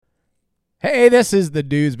Hey, this is the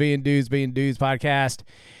Dudes Being Dudes podcast,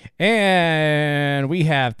 and we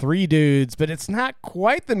have 3 dudes, but it's not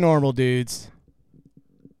quite the normal dudes.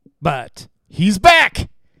 But he's back.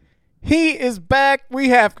 He is back. We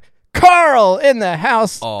have Carl in the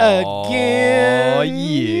house again. Oh,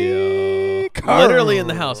 yeah. Carl. Literally in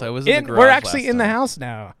the house. I was in the garage We're actually last in the time. house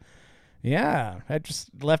now. Yeah, I just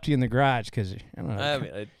left you in the garage because, I don't know, I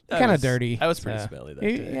mean, kind of dirty. I was pretty smelly that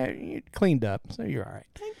day. Yeah, you cleaned up, so you're all right.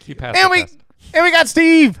 You passed And the we test. got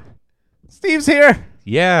Steve. Steve's here.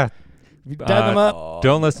 Yeah. You dug him up.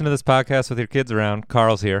 Don't listen to this podcast with your kids around.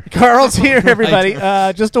 Carl's here. Carl's here, everybody.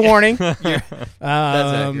 Just a warning. That's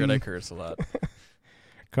accurate. I curse a lot.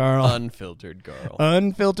 Carl. Unfiltered Carl.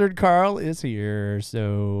 Unfiltered Carl is here,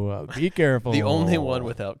 so be careful. The only one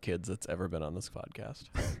without kids that's ever been on this podcast.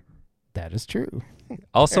 That is true.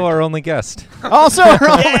 Also our only guest. Also our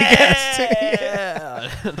only guest.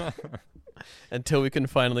 Yeah. Until we can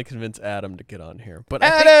finally convince Adam to get on here. But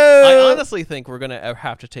Adam! I honestly think we're going to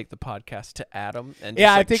have to take the podcast to Adam and just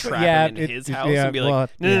I think, trap him in his house and be like,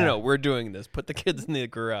 well, no, we're doing this. Put the kids in the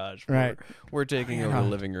garage. Right. We're taking over the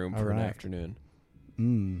living room for an right. afternoon.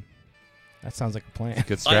 That sounds like a plan.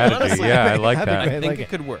 Good strategy. honestly, yeah, I like I that. I think like it it.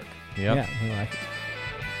 could work. Yep. Yeah, we like it.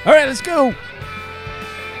 All right, let's go.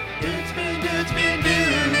 Dudes being dudes being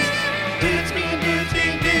dudes. Dudes being dudes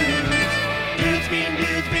being dudes. Dudes being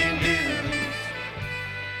dudes being dudes.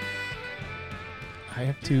 I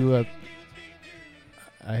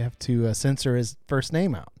have to censor his first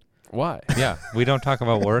name out. Why? Yeah. We don't talk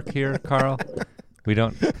about work here, Carl. We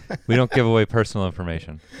don't give away personal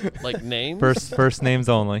information. Like names? First names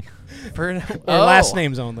only. Or Last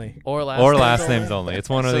names only. Or last Or names last only? names only. It's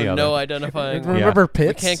one or So the other. no identifying. Remember We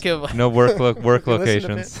Pitts? can't give. No work Listen to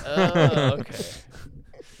locations. Oh, okay.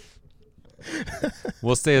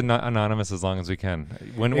 We'll stay anonymous as long as we can.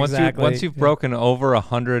 Exactly. Once you've broken over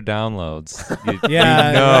 100 downloads,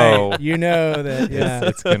 Yeah, you know that. Yeah,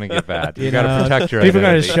 it's gonna get bad. You You got know, to protect your people are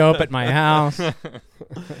identity. going to show up at my house.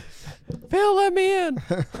 Phil, let me in.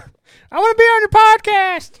 I want to be on your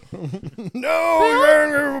podcast. No, you're on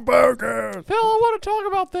your podcast. Phil, I want to talk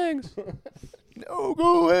about things. No,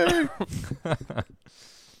 go away.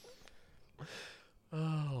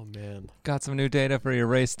 Oh man. Got some new data for your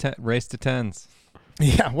race to 10s.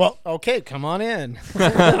 Yeah, well, okay, come on in.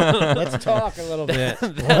 Let's talk a little bit.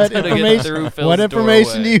 That's how to get through Phil's What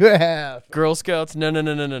information doorway. do you have? Girl Scouts? No.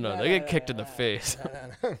 They get kicked in the face.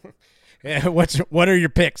 Yeah, what are your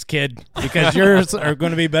picks, kid? Because yours are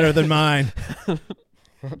going to be better than mine.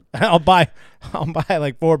 I'll buy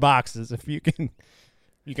like 4 boxes if you can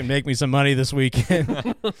make me some money this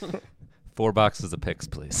weekend. 4 boxes of picks,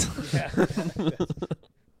 please.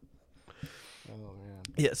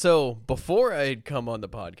 Yeah, so before I'd come on the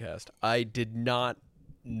podcast, I did not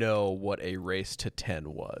know what a race to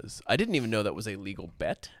 10 was. I didn't even know that was a legal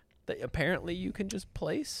bet that apparently you can just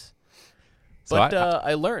place. So But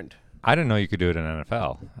I learned. I didn't know you could do it in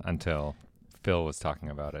NFL until Phil was talking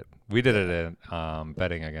about it. We did it in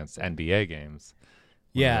betting against NBA games.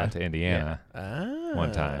 When we went to Indiana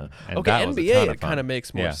one time. And Okay, that was a NBA, ton of it kind fun. of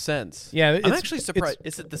makes more Yeah. sense. Yeah, I'm actually surprised.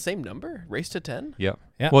 Is it the same number? Race to 10? Yep.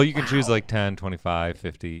 Yeah. Well, you can choose like 10, 25,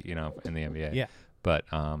 50, in the NBA. Yeah. But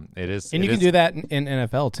it is. And you can do that in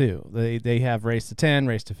NFL too. They have race to 10,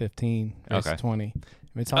 race to 15, race to 20.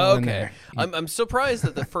 I mean, it's all in Okay. there. I'm surprised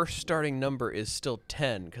that the first starting number is still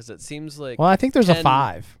 10 because it seems like. Well, I think there's a 10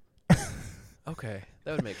 5. Okay,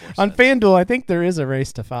 that would make more sense. On FanDuel, I think there is a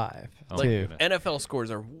race to 5 Oh, too. goodness. NFL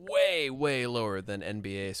scores are way, way lower than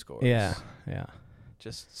NBA scores. Yeah.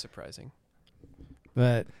 Just surprising.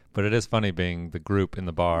 But But it is funny being the group in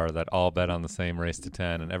the bar that all bet on the same race to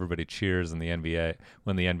 10, and everybody cheers in the NBA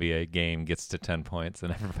when the NBA game gets to 10 points,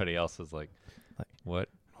 and everybody else is like what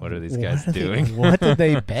are these guys doing? What did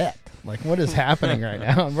they bet? Like, what is happening right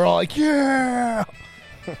now? And we're all like, yeah.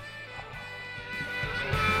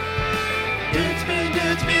 Dudes being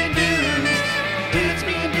dudes being dudes. Dudes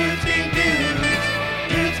being dudes being dudes.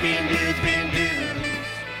 Dudes being dudes being dudes.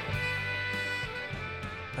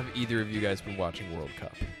 Have either of you guys been watching World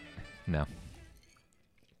Cup? No.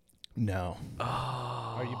 No.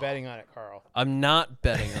 Are you betting on it, Carl? I'm not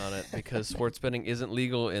betting on it because sports betting isn't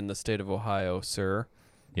legal in the state of Ohio, sir.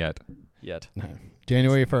 Yet. No.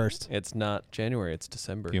 January 1st. It's not January, it's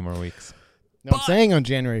December. A few more weeks. No, I'm saying on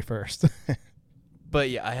January 1st. But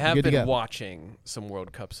yeah, I have Good to been go. watching some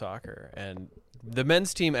World Cup soccer, and the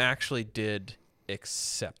men's team actually did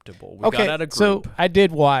acceptable. We got out of so group, I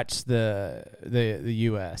did watch the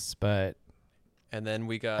U.S., but and then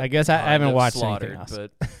we got. I guess I kind haven't of watched slaughtered, anything else.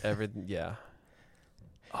 But everything, yeah.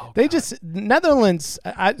 Oh, they God. just Netherlands.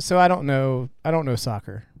 So I don't know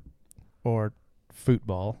soccer or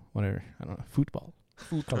football, whatever. I don't know. Football.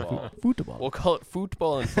 Football. We'll call it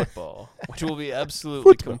football and football, which will be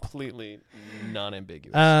absolutely, completely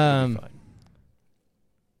non-ambiguous. It'll be fine.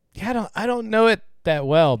 Yeah, I don't know it that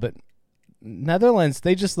well, but Netherlands,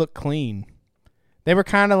 they just look clean. They were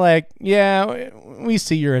kind of like, yeah, we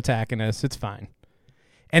see you're attacking us. It's fine.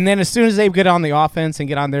 And then as soon as they get on the offense and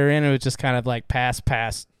get on their end, it was just kind of like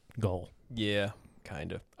pass, goal. Yeah,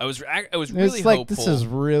 kind of. I was really It's like hopeful.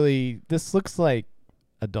 This looks like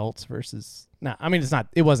adults versus. No, I mean it's not.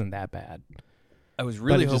 It wasn't that bad. I was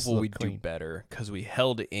really it just hopeful looked we'd do clean. better because we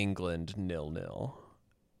held England 0-0,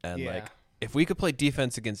 and Yeah. like if we could play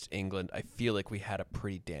defense against England, I feel like we had a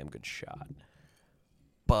pretty damn good shot.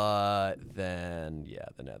 But then, yeah,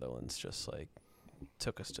 the Netherlands just like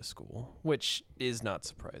took us to school, which is not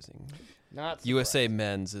surprising. USA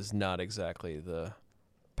men's is not exactly the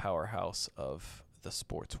powerhouse of the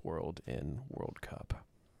sports world in World Cup.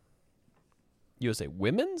 USA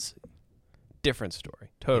women's, different story,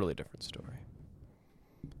 totally different story.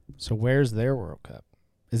 So where's their World Cup?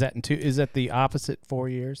 Is that in 2? Is that the opposite 4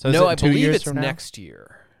 years? So is No, it in I 2 believe years it's from now? next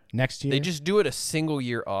year. Next year. They just do it a single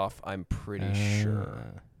year off, I'm pretty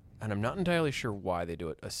sure. Uh, And I'm not entirely sure why they do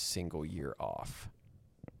it a single year off.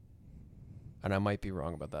 And I might be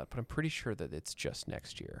wrong about that, but I'm pretty sure that it's just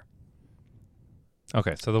next year.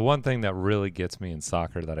 Okay, so the one thing that really gets me in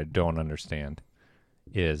soccer that I don't understand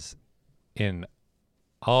is in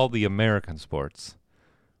all the American sports,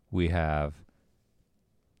 we have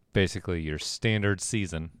basically your standard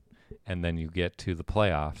season, and then you get to the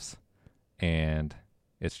playoffs, and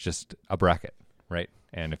it's just a bracket, right?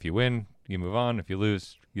 And if you win, you move on. If you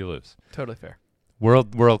lose, you lose. Totally fair.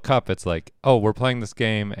 World Cup, it's like, oh, we're playing this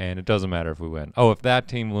game, and it doesn't matter if we win. Oh, if that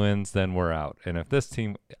team wins, then we're out. And if this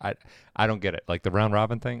team, I don't get it. Like the round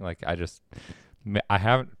robin thing, like I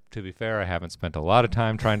haven't, to be fair, I haven't spent a lot of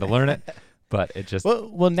time trying to learn it, but it just.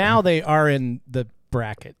 well, now they are in the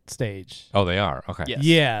bracket stage. Oh, they are? Okay. Yes.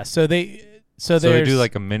 Yeah, so they So they there's do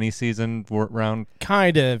like a mini season round?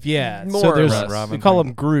 kind of, yeah. More so or there's less. Robin we call thing?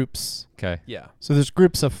 them groups. Okay. Yeah. So there's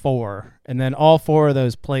groups of 4, and then all 4 of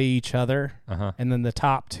those play each other, Uh-huh. and then the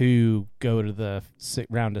top 2 go to the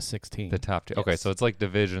round of 16. The top 2. Okay, Yes. so it's like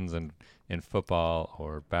divisions in football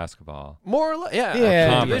or basketball, More or less. Yeah. Yeah,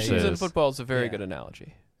 actually, divisions in Conferences. football is a very Yeah. good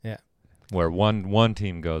analogy. where one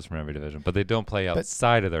team goes from every division, but they don't play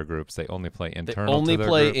outside of their groups. They only play They internal only to their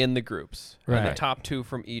play group. in the groups. And the Right. top 2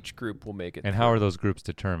 from each group will make it. And how are those groups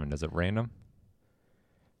determined? Is it random?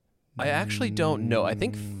 I actually don't know. I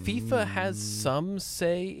think FIFA has some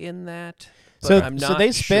say in that. But So I'm not so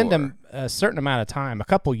they spend sure. a certain amount of time, a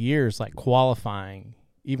couple years, like qualifying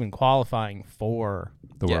for.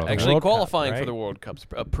 The Yeah, World Cup. actually World Cup, qualifying for right? the World Cup's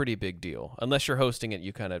a pretty big deal. Unless you're hosting it,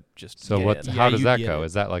 you kind of just So get what? in. How does you that get go? it.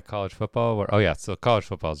 Is that like college football? Or, oh yeah, so college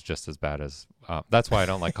football is just as bad as. That's why I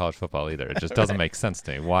don't like college football either. It just doesn't make sense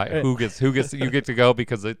to me. Why? Who gets? You get to go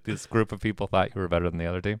because this group of people thought you were better than the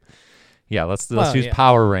other team. Yeah, let's Well, use yeah.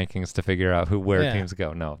 power rankings to figure out where Yeah. teams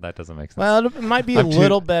go. No, that doesn't make sense. Well, it might be a I'm too-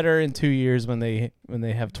 little better in 2 years when they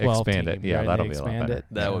have 12 Expand it. teams. Yeah, right? that'll They be a lot expand better. it,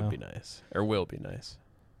 That you would know? be nice, or will be nice.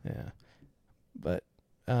 Yeah, but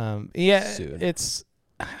yeah, Soon. it's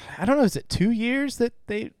I don't know. Is it 2 years that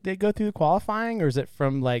they go through the qualifying, or is it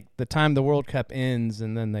from like the time the World Cup ends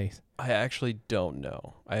and then they? I actually don't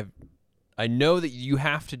know. I know that you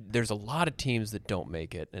have to. There's a lot of teams that don't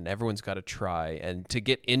make it, and everyone's got to try. And to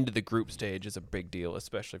get into the group stage is a big deal,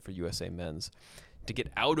 especially for USA men's. To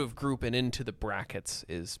get out of group and into the brackets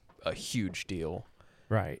is a huge deal.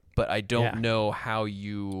 Right. But I don't Yeah. know how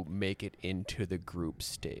you make it into the group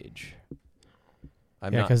stage.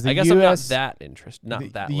 I'm Yeah, not. 'cause the I guess I'm not US that interested. Not the-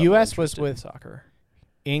 that. the level US was interested in with soccer.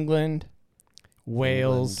 England,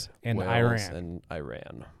 Wales, and Wales, Iran. and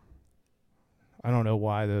Iran. I don't know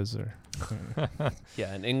why those are.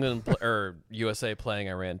 Yeah, and England or USA playing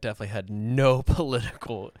Iran definitely had no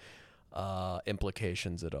political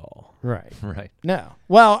implications at all. Right. right. No.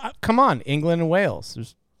 Well, come on, England and Wales.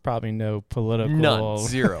 There's probably no political. None,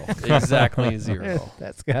 zero, exactly zero.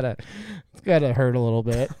 It's gotta hurt a little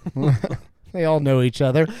bit. They all know each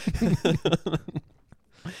other.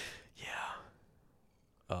 Yeah.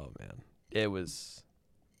 Oh man,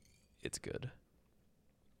 it's good.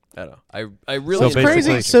 I don't know. I really So It's enjoy crazy.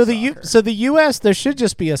 watching So the soccer. the U.S. there should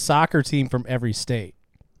just be a soccer team from every state.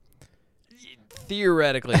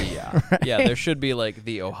 Theoretically, yeah, yeah. There should be like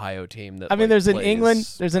the Ohio team that. I mean, like, there's an plays, England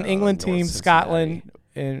North team, Cincinnati. Scotland,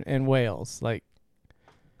 and Wales. Like,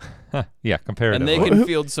 Yeah, comparatively. And they can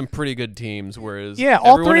field some pretty good teams, whereas all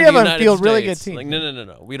everyone three in of the them United field really good States, teams. Like,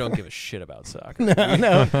 no. We don't give a shit about soccer.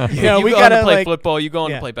 No, You we go on gotta to play like football. You go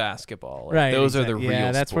on yeah. to play basketball. Like, Right, those are the exactly. real.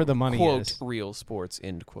 Yeah, that's where the money quote, is. Real sports.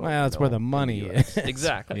 End quote. Well, that's where the in money US. is.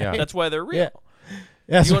 Exactly. Yeah. That's why they're real. Yeah.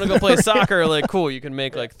 Yes. You want to go play soccer? Like, cool. You can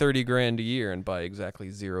make like $30,000 a year and buy exactly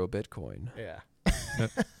 0 Bitcoin. Yeah.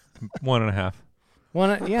 1.5.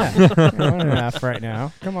 1.5 right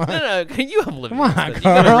now. Come on. No, you have living. Come on, expenses. You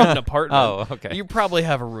got a Carl. rented apartment. Oh, okay. You probably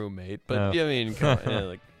have a roommate, but No. I mean, come on,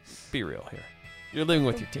 like, be real here. You're living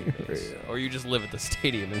with your teammates, or you just live at the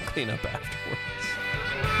stadium and clean up afterwards.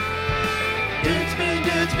 Dudes being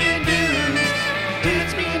dudes being dudes.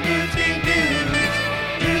 Dudes being dudes being dudes.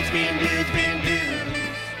 Dudes being dudes being dudes.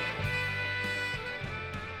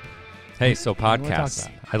 Hey, so What do you wanna talk podcasts.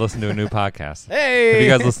 I listened to a new podcast. Hey. Have you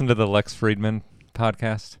guys listened to the Lex Friedman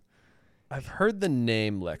podcast? I've heard the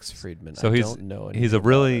name Lex Friedman. So I he's don't know anything he's a about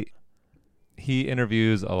really it. he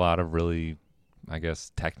interviews a lot of really, I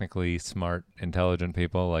guess, technically smart, intelligent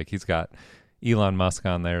people. Like he's got Elon Musk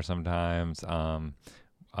on there sometimes.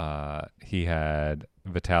 He had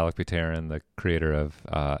Vitalik Buterin, the creator of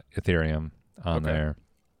Ethereum, on Okay. there.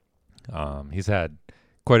 He's had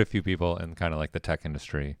quite a few people in kind of like the tech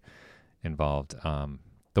industry involved.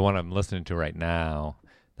 The one I'm listening to right now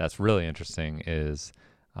that's really interesting is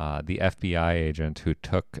the FBI agent who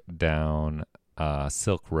took down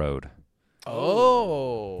Silk Road.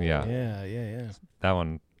 Oh. Yeah. Yeah. That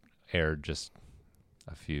one aired just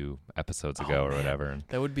a few episodes ago or man. whatever. And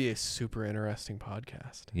That would be a super interesting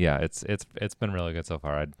podcast. yeah, it's been really good so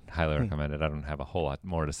far. I'd highly recommend it. I don't have a whole lot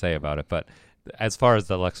more to say about it, but as far as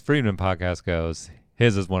the Lex Friedman podcast goes,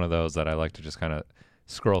 his is one of those that I like to just kind of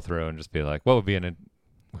scroll through and just be like, what would be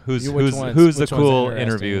who's Which the one's cool interesting?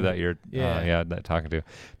 interview that you're Yeah. talking to.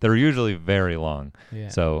 They're usually very long. Yeah.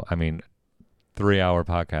 So I mean, 3-hour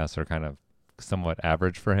podcasts are kind of somewhat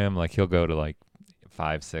average for him. Like he'll go to like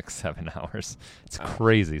 5, 6, 7 hours. It's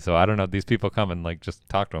crazy. So I don't know. These people come and like just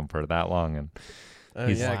talk to him for that long, and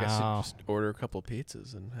He's- Yeah, I guess you Wow. just order a couple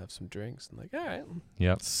pizzas and have some drinks and like, all right,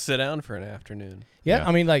 yep. sit down for an afternoon. Yeah, Yeah.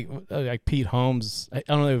 I mean, like Pete Holmes. I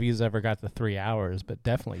don't know if he's ever got the 3 hours, but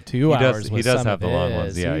definitely 2 He hours. does- with he does some have of the long his.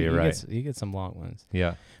 ones. Yeah, you're right. You get some long ones.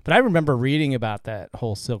 Yeah. But I remember reading about that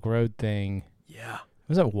whole Silk Road thing. Yeah.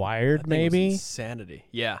 Was it Wired? That thing was Maybe insanity.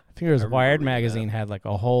 Yeah. I think it was I remember Wired reading magazine that. had like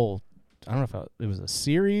a whole. I don't know if it was a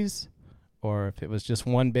series or if it was just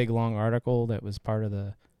one big long article that was part of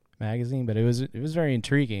the magazine. But it was very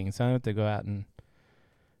intriguing. So I have to go out and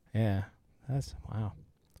that's wow.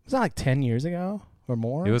 Was that like 10 years ago or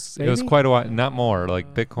more? It was maybe? quite a while, not more.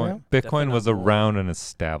 Like Bitcoin Definitely was not more. around and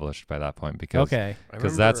established by that point because Okay.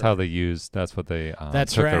 that's how they used. That's what they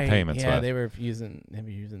That's took right. their payments yeah, with. they were using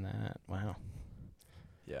that. Wow,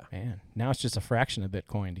 Yeah. man. Now it's just a fraction of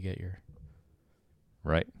Bitcoin to get your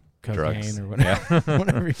Right. cocaine Drugs. or whatever, Yeah.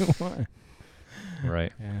 whatever you want.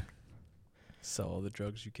 Right. Yeah, Sell all the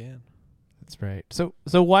drugs you can. that's right. So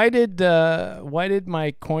why did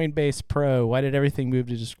my Coinbase Pro? Why did everything move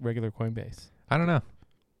to just regular Coinbase? I don't know.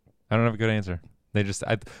 I don't have a good answer. They just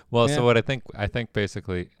Yeah. So what I think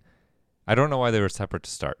basically, I don't know why they were separate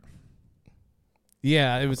to start.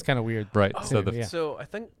 Yeah, it was kind of weird. Right. Oh, So the yeah. So I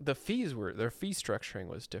think their fee structuring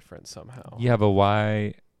was different somehow. yeah, but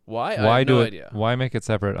why? Why? I Why have do no it? idea. Why make it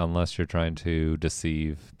separate unless you're trying to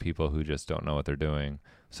deceive people who just don't know what they're doing?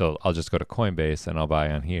 So I'll just go to Coinbase and I'll buy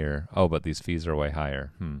on here. Oh, but these fees are way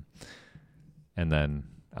higher. And then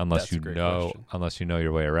unless That's a you great know question.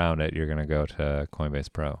 your way around it, you're gonna go to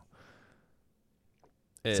Coinbase Pro.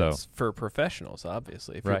 It's So- for professionals,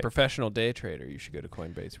 obviously. If you're a Right. professional day trader, you should go to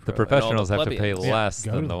Coinbase Pro. The and all professionals have to pay plebeians. Yeah, less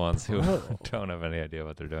go than to the the ones who pro. don't have any idea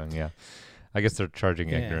what they're doing. Yeah, I guess they're charging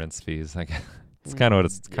Yeah. ignorance fees. Like it's kind of what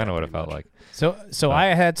it's Yeah, kind of what it pretty felt much. like. So But-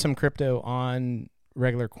 I had some crypto on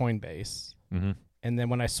regular Coinbase, Mm-hmm. and then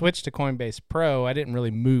when I switched to Coinbase Pro, I didn't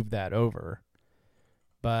really move that over,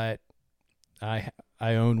 but I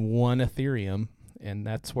own one Ethereum, and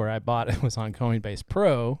that's where I bought it. Was on Coinbase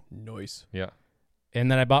Pro, Nice. Yeah,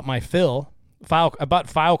 and then I bought my I bought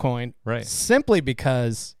Filecoin right. simply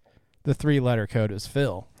because the 3-letter code is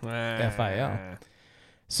Phil. FIL. Ah.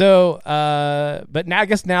 So, but now I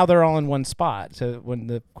guess now they're all in one spot. So when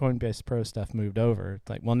the Coinbase Pro stuff moved over, it's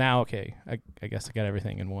like, well, now okay, I guess I got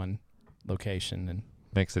everything in one location, and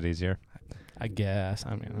Makes it easier. I guess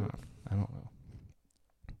I mean I don't know.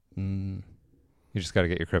 You just got to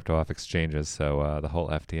get your crypto off exchanges so the whole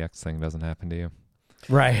FTX thing doesn't happen to you.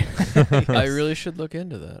 Right. I really should look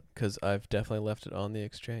into that because I've definitely left it on the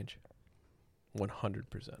exchange.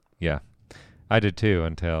 100%. Yeah, I did too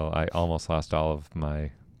until I almost lost all of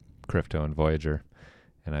my crypto in Voyager,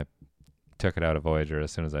 and I took it out of Voyager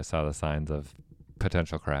as soon as I saw the signs of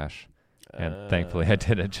potential crash. And thankfully I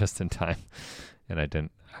did it just in time. And I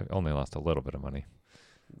only lost a little bit of money.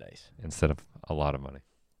 Nice. Instead of a lot of money.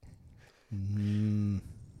 Oh,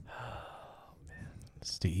 man.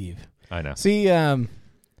 Steve. I know. See,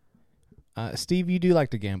 Steve, you do like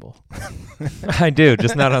to gamble. I do,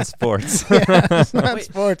 just not on sports. It's not Wait.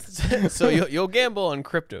 sports. So you'll gamble on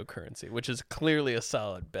cryptocurrency, which is clearly a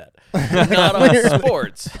solid bet. Not on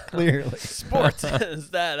sports. Clearly. Sports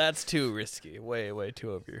that's too risky. Way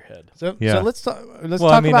too over your head. So Yeah. let's talk. Let's Well,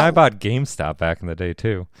 talk I mean, about. I bought GameStop back in the day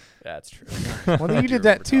too. That's true. Well, you Do did that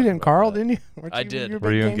remember too, talking didn't about Carl? that. Didn't you? Weren't I you- did. You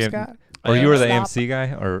Were you in Game Game- Scott? Or you were the GameStop? AMC guy,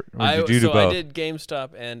 or did you do so both? I did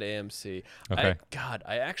GameStop and AMC. Okay.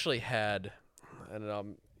 I actually had,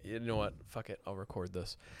 and you know what? Fuck it, I'll record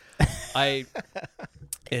this.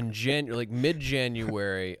 In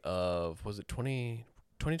mid-January of, was it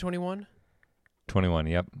 2021? 21,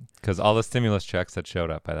 yep. Because all the stimulus checks had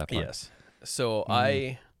showed up by that point. Yes. So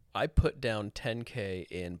I put down $10K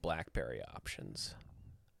in BlackBerry options.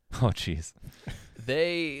 Oh, jeez.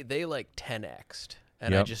 They like 10x'd.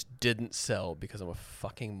 And I Yep. just didn't sell because I'm a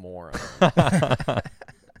fucking moron.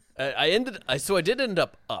 I did end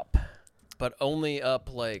up, but only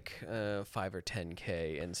up like 5 or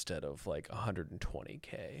 10K instead of like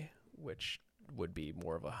 120K, which would be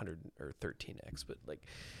more of 100 or 13x. But like,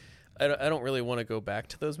 I don't really want to go back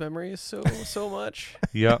to those memories so much.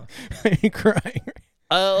 Yep. Are you crying?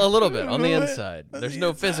 A little bit on the What? inside. On There's the no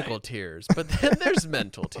inside. physical tears, but then there's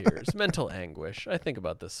mental tears, mental anguish. I think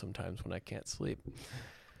about this sometimes when I can't sleep.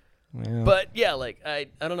 Well, But yeah, like I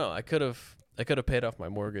don't know. I could have paid off my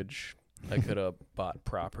mortgage. I could have bought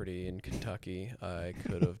property in Kentucky. I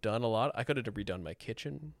could have done a lot. I could have redone my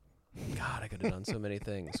kitchen. God, I could have done so many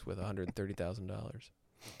things with $130,000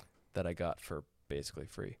 that I got for basically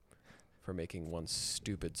free for making one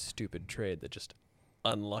stupid trade that just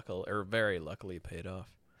very luckily paid off.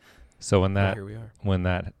 So when But that here we are. when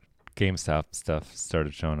that GameStop stuff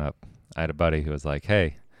started showing up, I had a buddy who was like,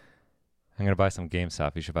 "Hey, I'm gonna buy some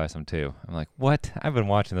GameStop. You should buy some too." I'm like, "What? I've been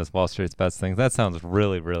watching this Wall Street's Best thing. That sounds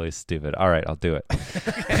really, really stupid. All right, I'll do it."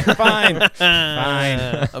 fine.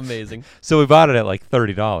 Fine. Amazing. So we bought it at like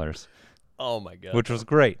 $30, Oh my god. which was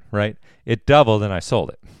great, right? It doubled and I sold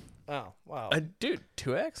it. Oh, wow. Dude,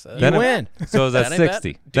 2x. Then You it- win. So it was at That ain't bad.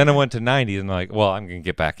 60. Then it went to 90 and I'm like, well, I'm going to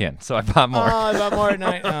get back in. So I bought more. Oh, I bought more at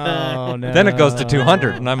night. Oh, no. Then it goes to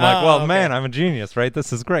 200 and I'm like, Oh, well, okay. man, I'm a genius, right?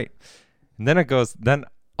 This is great. And then then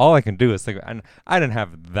all I can do is think, and I didn't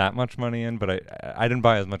have that much money in, but I didn't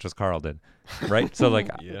buy as much as Carl did, right? So like,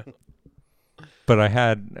 Yeah. but I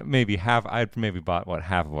had maybe I'd maybe bought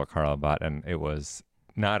half of what Carl bought, and it was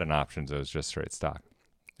not in options. It was just straight stock.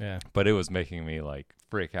 Yeah. But it was making me like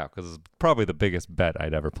freak out because it was probably the biggest bet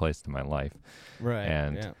I'd ever placed in my life. Right.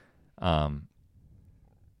 And yeah.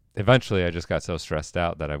 Eventually I just got so stressed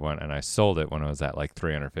out that I went and I sold it when it was at like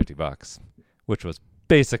 $350, which was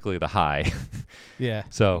basically the high. Yeah.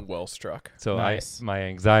 So Well struck. Nice. my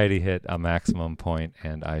anxiety hit a maximum point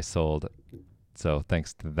and I sold. So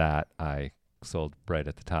thanks to that, I sold right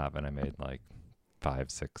at the top and I made like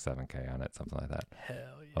 5, 6, 7K on it, something like that Hell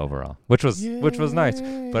yeah. overall, which was nice.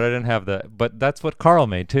 But I didn't have but that's what Carl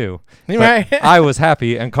made too. But Right. I was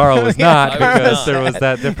happy and Carl was Yeah, not Carl was because not. there was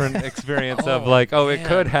that different experience of Oh, like, oh, it man.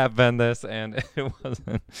 could have been this and it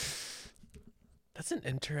wasn't. That's an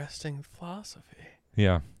interesting philosophy.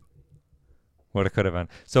 Yeah. What it could have been.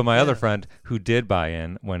 So my other Yeah. friend who did buy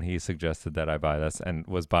in when he suggested that I buy this and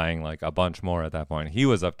was buying like a bunch more at that point, he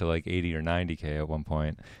was up to like 80 or 90K at one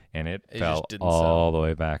point and it It fell just didn't all sell. the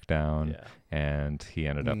way back down. Yeah. And he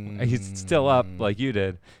ended up, he's still up like you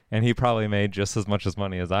did. And he probably made just as much as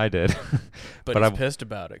money as I did. But, But he's I- pissed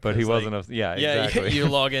about it. but he 'cause, wasn't, like, yeah, yeah, exactly. you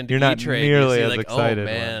log into You're not E-Trade nearly and you see as like, excited oh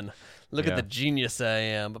when- man, look Yeah. at the genius I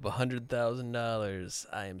am, up $100,000.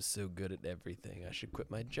 I am so good at everything. I should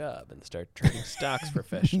quit my job and start trading stocks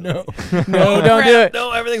professionally. No. Oh, No, don't do crap. it.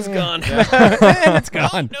 No, everything's gone. And it's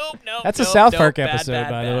gone. Nope. That's a nope, South nope, Park bad, episode, bad,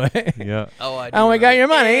 by bad. the way. Yeah. Oh, I Oh, we got your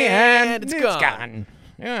money, and and it's it's gone. gone.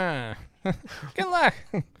 Yeah. Good luck.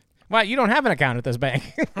 Why, you don't have an account at this bank.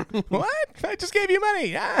 What? I just gave you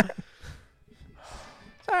money. Ah.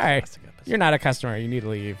 Sorry. Classic episode. You're not a customer. You need to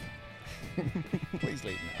leave. Please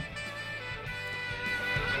leave.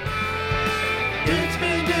 Dudes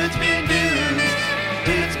being dudes being dudes.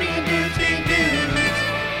 Dudes being dudes being dudes.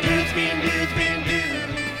 Dudes being dudes being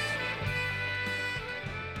dudes.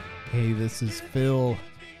 Hey, this is Phil.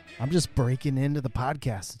 I'm just breaking into the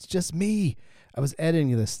podcast. It's just me. I was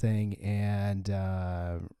editing this thing and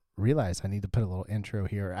realized I need to put a little intro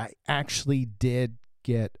here. I actually did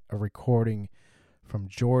get a recording from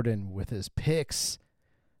Jordan with his picks.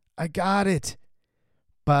 I got it.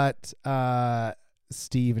 But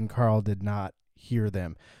Steve and Carl did not hear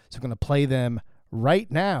them. So I'm going to play them right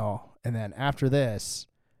now. And then after this,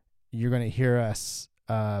 you're going to hear us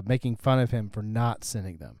making fun of him for not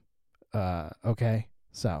sending them. Okay?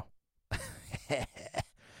 So.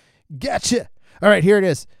 Gotcha. All right, here it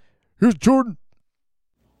is. Here's Jordan.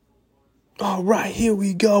 All right, here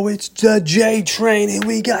we go. It's the J Train, and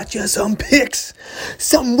we got you some picks,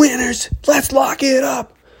 some winners. Let's lock it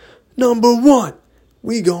up. Number 1,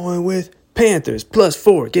 we going with Panthers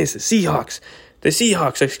 +4 against the Seahawks. The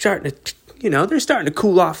Seahawks are starting to, they're starting to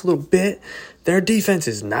cool off a little bit. Their defense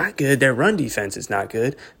is not good. Their run defense is not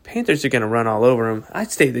good. Panthers are going to run all over them.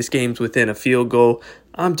 I'd say this game's within a field goal.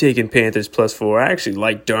 I'm taking Panthers +4. I actually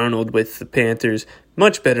like Darnold with the Panthers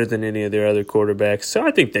much better than any of their other quarterbacks, so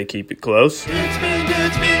I think they keep it close.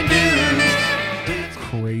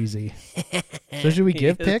 Crazy. So should we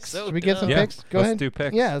give picks? so Should we give some dumb. picks? Go Let's ahead. do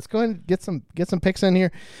picks. Yeah, let's go ahead and get some picks in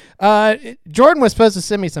here. Jordan was supposed to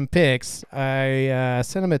send me some picks. I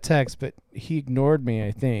sent him a text, but he ignored me,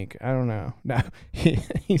 I think. I don't know. No,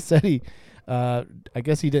 he said I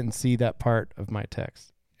guess he didn't see that part of my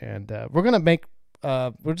text. And we're gonna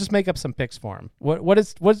we'll just make up some picks for him.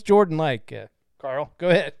 What's Jordan like? Carl, go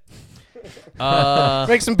ahead.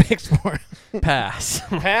 Make some picks for him. Pass.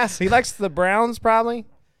 Pass. He likes the Browns, probably.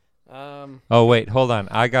 Oh wait, hold on.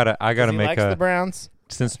 I gotta He make likes the Browns.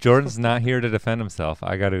 since Jordan's not here to defend himself,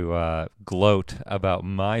 I got to gloat about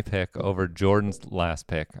my pick over Jordan's last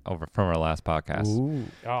pick from our last podcast. Ooh.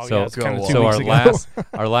 Oh, So- yeah, it's kind of Go 2 So weeks our ago.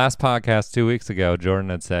 our last podcast 2 weeks ago, Jordan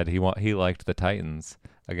had said he liked the Titans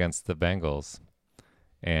against the Bengals,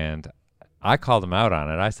 and I called him out on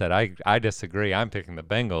it. I said I disagree. I'm picking the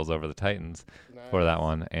Bengals over the Titans for that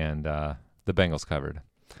one, and the Bengals covered.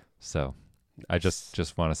 So I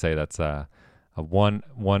just want to say that's a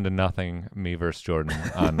 1-0 me versus Jordan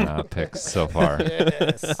on picks so far.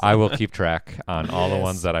 Yes. I will keep track on all the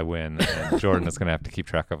ones that I win, and Jordan is going to have to keep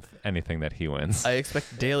track of anything that he wins. I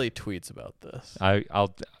expect daily tweets about this.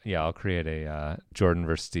 I'll create a Jordan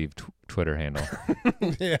versus Steve Twitter handle.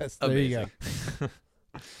 Yes, there you go.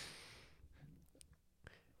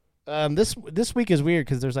 This week is weird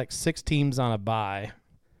because there's like 6 teams on a bye.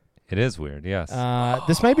 It is weird, yes.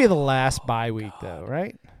 This may be the last bye week, though,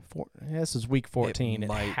 right? This is week 14. It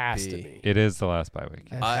might has to be. be. It is the last bye week.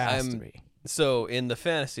 It I- has I'm- to be. So in the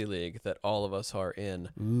fantasy league that all of us are in,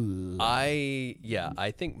 I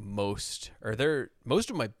think most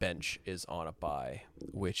of my bench is on a bye,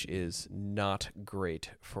 which is not great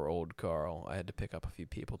for old Carl. I had to pick up a few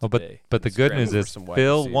people Oh, today. but the and good scramble news for is some wide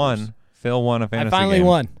Phil receivers. won. Phil won a I fantasy finally game.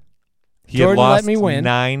 won. He Jordan had let lost me win.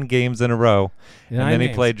 9 games in a row, and 9 then he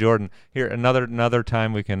games. played Jordan. Here, another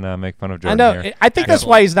time we can make fun of I Jordan know. here. I think that's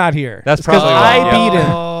why he's not here. That's It's 'cause probably I why, beat yeah.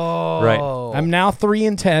 him. Right. I'm now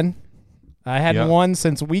 3-10. I hadn't Yep. won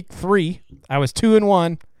since week 3. I was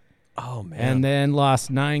 2-1, Oh man! and then lost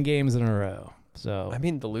 9 games in a row. So I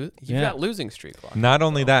mean, you've Yeah. got losing streak locked. Not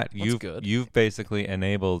only so that, that's good. you've basically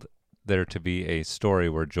enabled there to be a story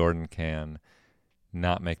where Jordan can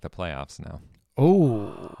not make the playoffs now.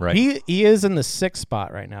 oh, Right. He is in the 6th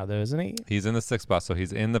spot right now, though, isn't he? He's in the 6th spot, so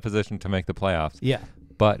he's in the position to make the playoffs. Yeah.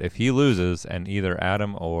 But if he loses, and either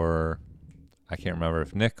Adam or I can't remember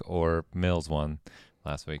if Nick or Mills won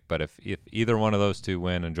last week, but if either one of those two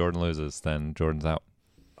win and Jordan loses, then Jordan's out.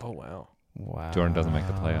 Oh wow! Wow. Jordan doesn't make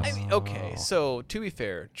the playoffs. I mean, okay. So to be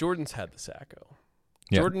fair, Jordan's had the Sacco.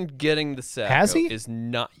 Yeah. Jordan getting the Sacco Has he? is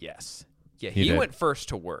not. Yes. Yeah, He he did. went first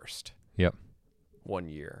to worst. Yep. 1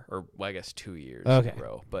 year, or well, I guess 2 years Okay. in a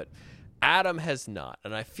row. But Adam has not,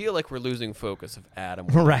 and I feel like we're losing focus of Adam.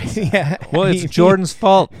 Right. Yeah. Well, it's Jordan's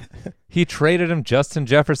fault. He traded him Justin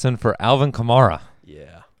Jefferson for Alvin Kamara.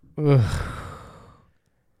 Yeah. Ugh,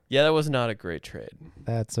 Yeah, that was not a great trade.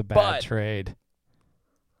 that's a bad But- trade.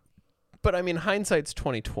 But I mean, hindsight's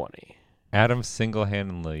 2020. Adam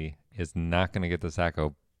single-handedly is not going to get the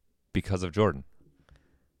Sacco because of Jordan.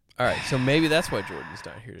 All right, so maybe that's why Jordan's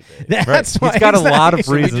not here today. That's Right. why He's got a not lot of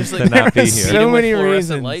here. We reasons just, to not be there's here. Beat so him with many fluorescent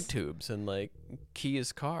reasons. light tubes and like key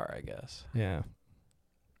his car, I guess. Yeah.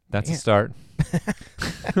 That's Yeah. a start.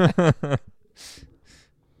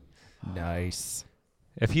 Nice.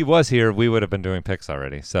 If he was here, we would have been doing picks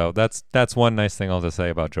already. So that's one nice thing I'll just say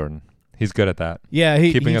about Jordan. He's good at that. Yeah,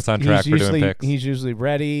 Keeping he's- us on he's track for doing usually- picks. He's usually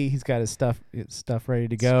ready. He's got his stuff ready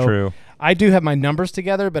to go. It's true. I do have my numbers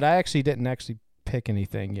together, but I actually didn't pick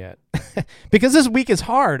anything yet because this week is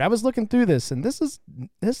hard. I was looking through this, and this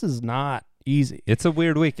is not easy. It's a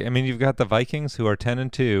weird week. I mean, you've got the Vikings who are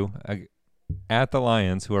 10-2 at the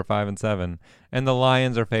Lions who are 5-7, and the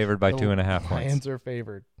Lions are favored by The 2.5 points. Lions are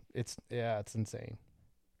favored. It's insane.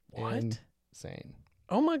 What? Insane.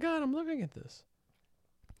 Oh my God, I'm looking at this.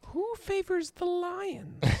 Who favors the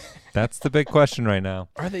Lions? That's the big question right now.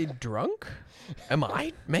 Are they drunk? Am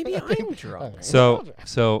I? Maybe I'm drunk.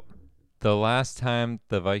 So the last time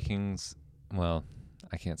the Vikings, well,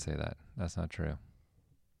 I can't say that. That's not true.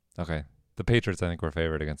 Okay. The Patriots, I think, were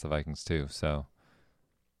favored against the Vikings too, so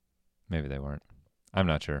maybe they weren't. I'm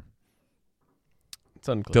not sure. It's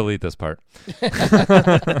unclear. Delete this part.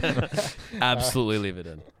 Absolutely leave it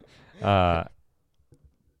in.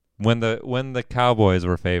 When the Cowboys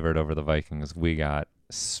were favored over the Vikings, we got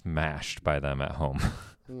smashed by them at home.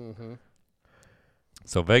 Mm-hmm.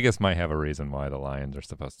 So Vegas might have a reason why the Lions are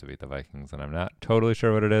supposed to beat the Vikings, and I'm not totally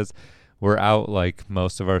sure what it is. We're out like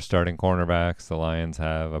most of our starting cornerbacks. The Lions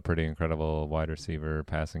have a pretty incredible wide receiver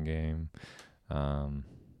passing game.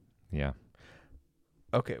 Yeah.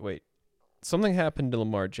 Okay, wait. Something happened to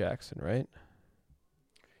Lamar Jackson, right?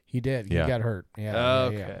 He did. Yeah. He got hurt. Yeah.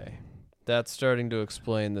 Okay. Yeah. That's starting to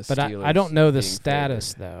explain the But Steelers. I don't know the being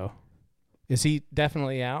status, favored. though. Is he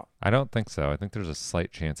definitely out? I don't think so. I think there's a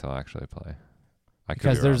slight chance he'll actually play. I could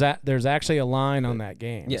Because be wrong. there's actually a line on that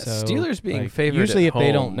game. Yeah, so, Steelers being like, favored usually at if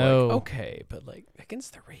they don't home, know. like, okay, but like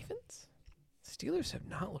against the Ravens, Steelers have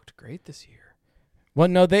not looked great this year. Well,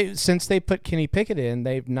 no, since they put Kenny Pickett in,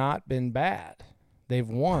 they've not been bad. They've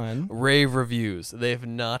won. Rave reviews. They've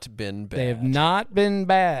not been bad. They have not been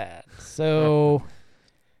bad. So,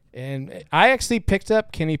 and I actually picked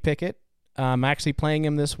up Kenny Pickett. I'm actually playing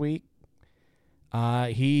him this week.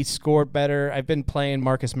 He scored better. I've been playing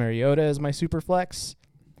Marcus Mariota as my super flex.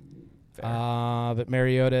 Fair. But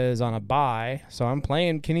Mariota is on a bye, so I'm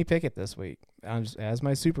playing Kenny Pickett this week as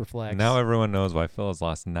my super flex. Now everyone knows why Phil has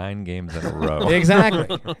lost 9 games in a row.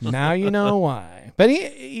 Exactly. Now you know why. But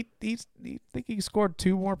he think he scored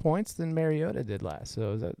 2 more points than Mariota did last.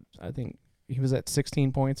 So I think he was at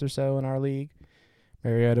 16 points or so in our league.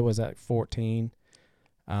 Mariota was at 14.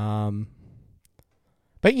 But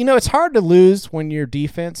it's hard to lose when your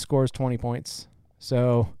defense scores 20 points.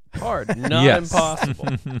 So Hard, not Yes.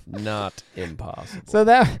 impossible. Not impossible. So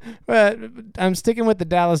I'm sticking with the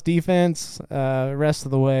Dallas defense. Rest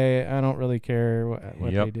of the way, I don't really care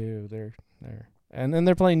what Yep. they do. They're and then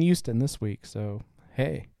they're playing Houston this week. So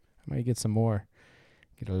hey, I might get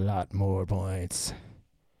a lot more points.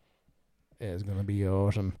 It's gonna be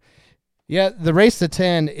awesome. Yeah, the race to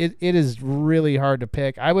 10. It is really hard to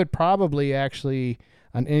pick. I would probably actually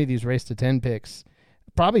on any of these race to 10 picks,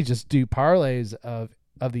 probably just do parlays of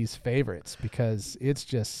these favorites because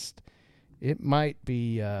it might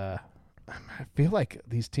be I feel like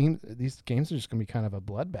these games are just going to be kind of a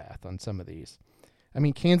bloodbath on some of these. I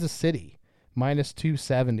mean, Kansas City minus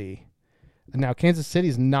 270. Now Kansas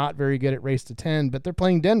City's not very good at race to 10, but they're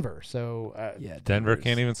playing Denver. So yeah, Denver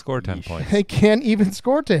can't even score 10 points. they can't even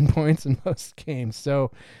score 10 points in most games.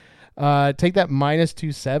 So take that minus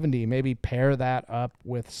 270, maybe pair that up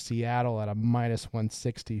with Seattle at a minus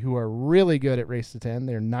 160, who are really good at race to 10.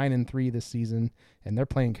 They're 9-3 this season, and they're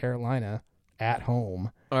playing Carolina at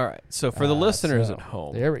home. All right. So for the listeners so at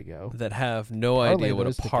home there we go. that have no Parlay idea what a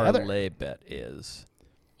those together. parlay bet is,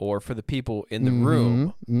 or for the people in the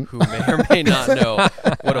room Mhm. who may or may not know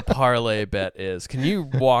what a parlay bet is, can you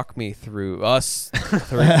walk me through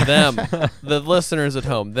them, the listeners at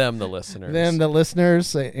home, the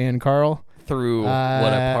listeners, and Carl. through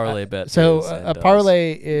what a parlay bet So is? and a does?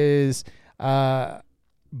 parlay is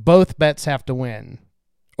both bets have to win,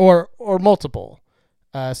 or multiple.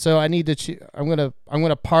 So I need to. I'm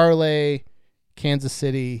gonna parlay Kansas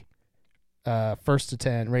City, first to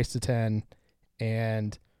 10, race to 10,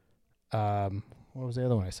 and what was the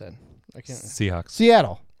other one I said? I can't. Seahawks.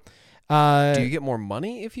 Seattle. Do you get more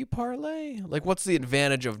money if you parlay? Like, what's the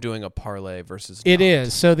advantage of doing a parlay versus? It not?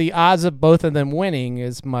 is. So the odds of both of them winning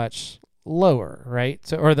is much lower, right?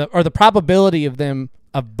 So or the probability of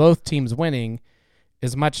both teams winning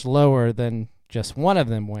is much lower than just one of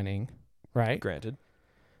them winning, right? Granted.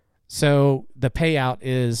 So the payout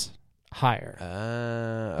is higher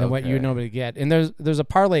than what you would normally get. And there's a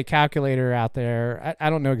parlay calculator out there. I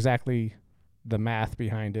don't know exactly the math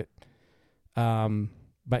behind it.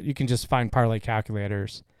 But you can just find parlay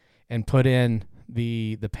calculators and put in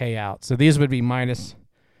the payout. So these would be minus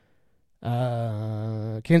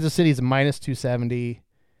Kansas City's minus 270,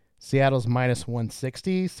 Seattle's minus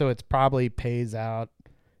 160, so it's probably pays out.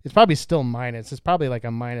 It's probably still minus. It's probably like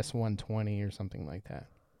a minus 120 or something like that.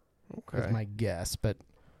 Okay. That's my guess, but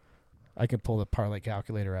I could pull the parlay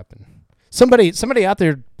calculator up and somebody out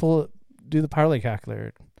there do the parlay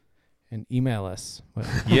calculator and email us.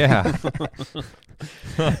 Yeah.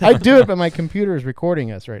 I do it, but my computer is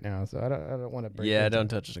recording us right now, so I don't want to break. Yeah, into don't it.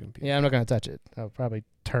 touch the computer. Yeah, I'm not going to touch it. I'll probably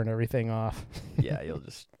turn everything off. Yeah,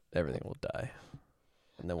 everything will die.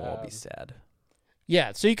 And then we'll all be sad.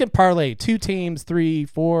 Yeah, so you can parlay 2 teams, 3,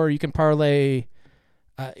 4. You can parlay.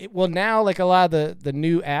 Now, like a lot of the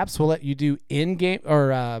new apps will let you do in-game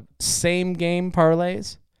or same-game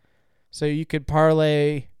parlays. So you could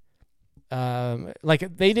parlay.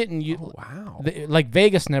 Like they didn't use. Oh, wow. Like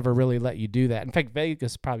Vegas never really let you do that. In fact,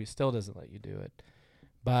 Vegas probably still doesn't let you do it.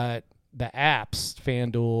 But the apps,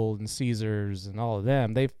 FanDuel and Caesars and all of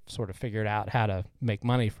them, they've sort of figured out how to make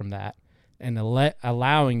money from that and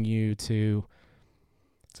allowing you to.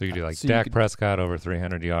 So you do like so Dak Prescott over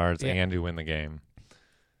 300 yards Yeah. and you win the game.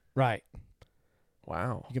 Right.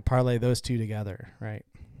 Wow. You can parlay those 2 together, right?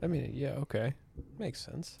 I mean, yeah, okay. Makes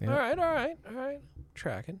sense. Yeah. All right.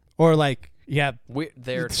 Tracking. Or like, yeah,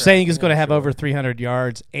 They're saying he's tracking, going to have sure. over 300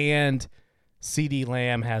 yards and CD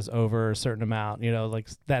Lamb has over a certain amount, like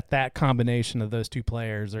that combination of those 2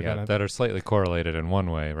 players are Yeah, going to. that are slightly correlated in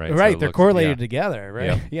one way, right? Right, So it they're looks- correlated yeah, together, right?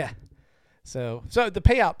 Yep. Yeah. So the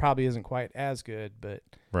payout probably isn't quite as good, but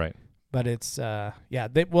Right. it's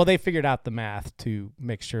they figured out the math to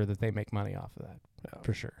make sure that they make money off of that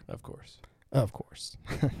for sure. Of course. Of course.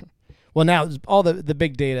 Well, now all the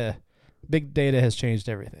big data has changed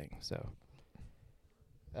everything. So,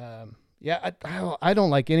 I don't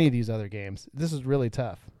like any of these other games. This is really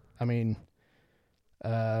tough. I mean,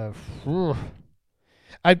 I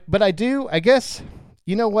do. I guess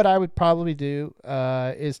what I would probably do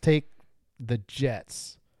is take the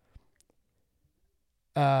Jets.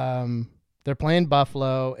 They're playing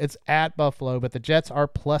Buffalo. It's at Buffalo, but the Jets are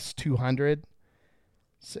plus 200.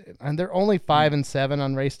 And they're only 5-7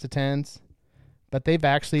 on race to 10s, but they've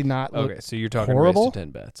actually not looked Okay, so you're talking horrible. race to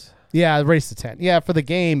 10 bets. Yeah, race to 10. Yeah, for the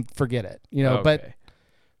game, forget it. But Okay.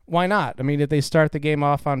 why not? I mean, if they start the game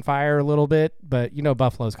off on fire a little bit, but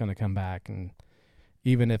Buffalo's going to come back, and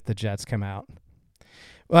even if the Jets come out,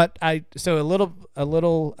 but a little.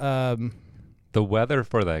 The weather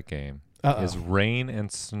for that game is rain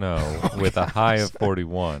and snow with a high of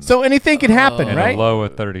 41 So anything can happen, and right? a low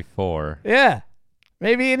of 34. Yeah,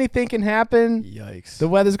 maybe anything can happen. Yikes. The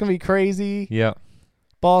weather's going to be crazy. Yep.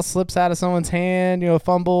 Ball slips out of someone's hand,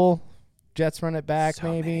 fumble. Jets run it back, so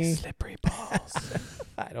many maybe. slippery balls.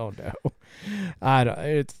 I don't know.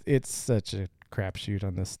 It's such a crapshoot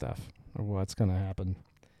on this stuff or what's going to happen.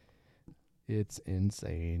 It's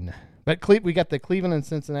insane. But we got the Cleveland and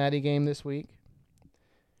Cincinnati game this week.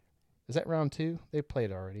 Is that round 2? They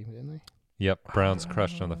played already, didn't they? Yep. Browns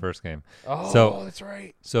crushed them the first game. Oh, So- that's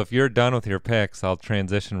right. So if you're done with your picks, I'll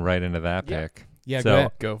transition right into that pick. Yeah, So- go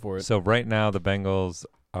ahead. Go for it. So right now the Bengals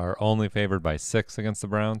are only favored by 6 against the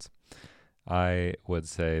Browns. I would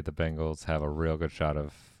say the Bengals have a real good shot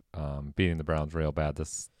of beating the Browns real bad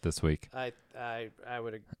this week. I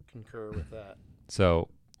would concur with that. So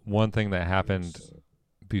one thing that happened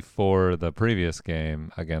before the previous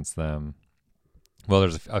game against them, well,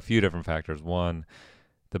 there's a few different factors. One,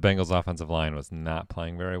 the Bengals' offensive line was not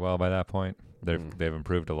playing very well by that point. They've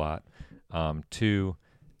improved a lot. 2,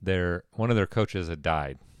 one of their coaches had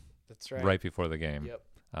died That's right before the game.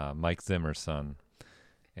 Yep. Mike Zimmer's son,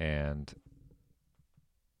 and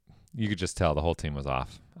you could just tell the whole team was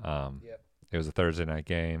off. Yep. It was a Thursday night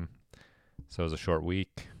game, so it was a short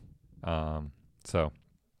week. So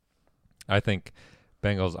I think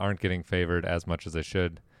Bengals aren't getting favored as much as they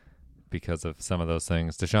should because of some of those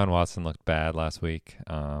things. Deshaun Watson looked bad last week.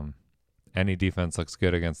 Any defense looks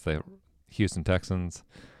good against the Houston Texans,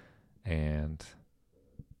 and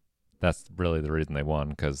that's really the reason they won,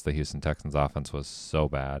 because the Houston Texans offense was so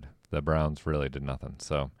bad. The Browns really did nothing.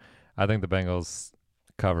 So I think the Bengals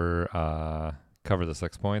cover the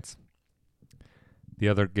 6 points. The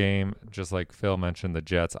other game, just like Phil mentioned, the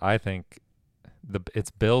Jets, I think it's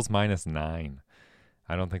Bills -9.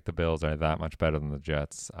 I don't think the Bills are that much better than the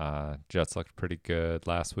Jets. Jets looked pretty good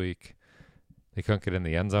last week. They couldn't get in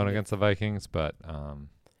the end zone against the Vikings, but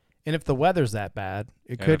And if the weather's that bad,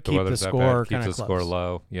 it and could if keep the weather's that score bad, kind keeps of the close. score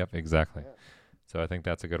low. Yep, exactly. Yeah. So I think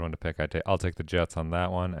that's a good one to pick. I'll take the Jets on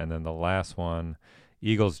that one, and then the last one,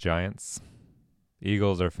 Eagles-Giants.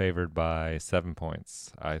 Eagles are favored by 7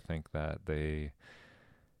 points. I think that the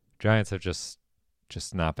Giants have just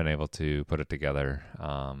not been able to put it together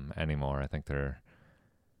anymore. I think they're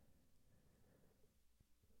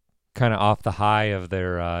kind of off the high of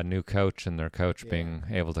their new coach, and their coach being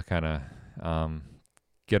able to kind of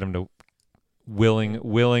get them to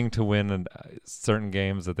willing to win certain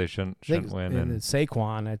games that they shouldn't win. And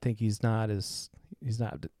Saquon, I think he's not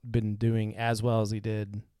been doing as well as he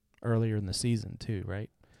did earlier in the season too, right?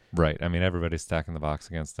 Right. I mean, everybody's stacking the box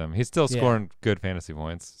against him. He's still scoring good fantasy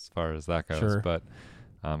points as far as that goes, Sure. but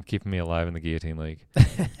keeping me alive in the Guillotine League.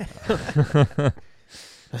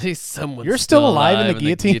 At least someone's You're still alive in the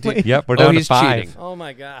guillotine? Yep, we're down to he's 5. cheating. Oh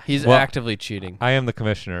my god. He's Well, actively cheating. I am the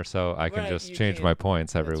commissioner, so I can Right, just you change can. my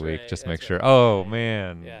points every That's week. right, Just that's make sure. right. Oh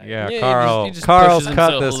man, Yeah, yeah, he Carl. just Carl's pushes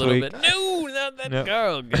cut himself this a little week. bit. No, not that No.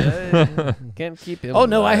 Carl guy. Can't keep him. Oh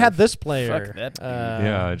no, I alive. had this player. Fuck that dude.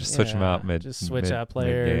 Yeah, just switch 'em out mid- Just switch mid- out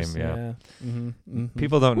players. mid-game, yeah. Mm-hmm.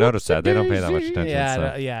 People don't notice that. They don't pay that much attention.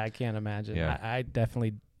 Yeah, so. yeah, I can't imagine. Yeah. I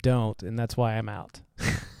definitely don't, and that's why I'm out.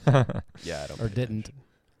 Yeah, I don't. Or pay didn't. attention.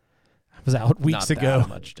 I was out weeks Not ago. That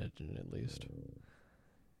much attention, at least.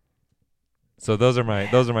 So those are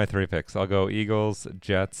my 3 picks. I'll go Eagles,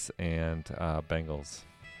 Jets, and Bengals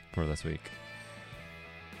for this week.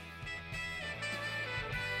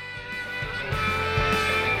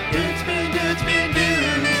 Dudes being dudes being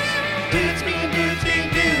dudes. Dudes being dudes being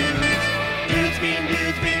dudes. Dudes being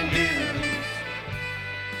dudes being dudes.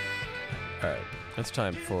 All right, it's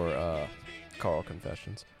time for Carl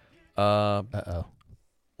confessions. Uh-oh.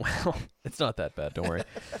 Well, it's not that bad. Don't worry.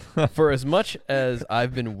 For as much as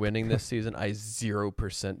I've been winning this season, I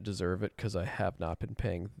 0% deserve it because I have not been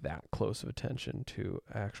paying that close of attention to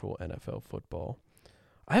actual NFL football.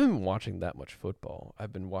 I haven't been watching that much football.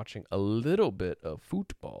 I've been watching a little bit of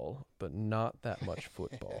football, but not that much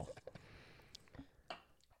football.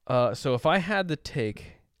 So if I had to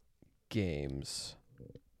take games,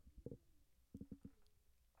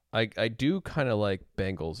 I do kind of like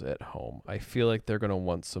Bengals at home. I feel like they're going to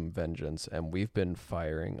want some vengeance, and we've been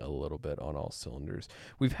firing a little bit on all cylinders.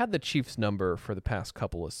 We've had the Chiefs number for the past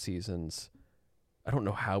couple of seasons. I don't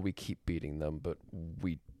know how we keep beating them, but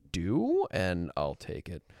we do, and I'll take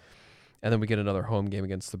it. And then we get another home game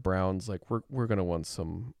against the Browns. Like we're going to want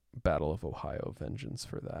some Battle of Ohio vengeance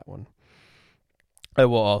for that one. I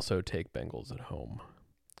will also take Bengals at home.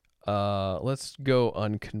 Let's go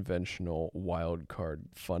unconventional wild card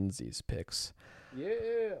funsies picks.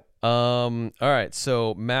 Yeah. All right,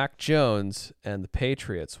 so Mac Jones and the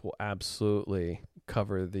Patriots will absolutely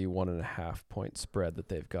cover the 1.5 point spread that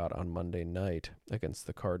they've got on Monday night against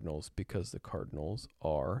the Cardinals because the Cardinals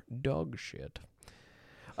are dog shit.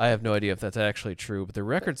 I have no idea if that's actually true, but the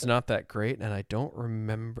record's not that great, and I don't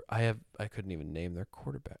remember. I couldn't even name their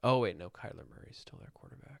quarterback. Oh wait, no, Kyler Murray's still their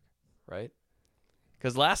quarterback, right?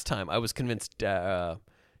 Because last time I was convinced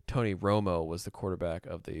Tony Romo was the quarterback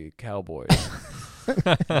of the Cowboys.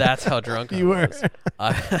 That's how drunk You I were. was.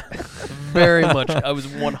 I was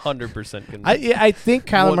 100% convinced. I think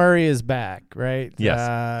Kyler Murray is back, right?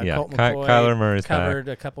 Yes. Yeah. Colt Kyler Murray's back. covered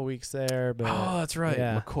a couple weeks there, but Oh, that's right.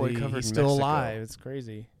 Yeah, McCoy covered he's in still Mexico. alive. It's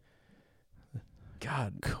crazy.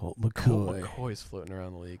 God, Colt Colt McCoy's floating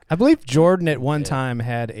around the league. I believe Jordan at one Yeah. time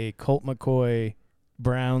had a Colt McCoy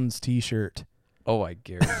Browns T-shirt, Oh, I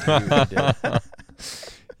guarantee you he did.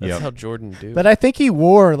 That's Yep. how Jordan do. but I think he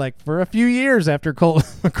wore like for a few years after Colt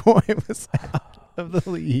McCoy was out of the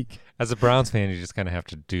league. As a Browns fan, you just kind of have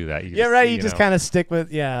to do that. Yeah, right. You just kind of stick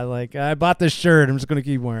with like I bought this shirt. I'm just gonna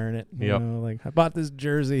keep wearing it. You Yep. know, like I bought this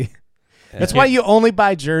jersey. Yeah. That's why you only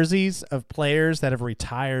buy jerseys of players that have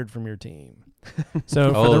retired from your team.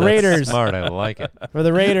 So for the that's Raiders, smart. I like it. for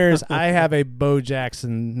the Raiders, I have a Bo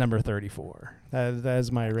Jackson number 34. That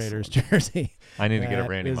is my Raiders jersey. I need to get a That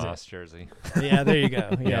Randy is Moss jersey. Yeah, there you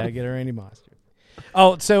go. Yeah, get a Randy Moss jersey.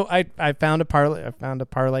 Oh, so I found a parlay. I found a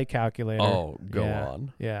parlay calculator. Oh, go Yeah,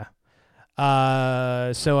 on.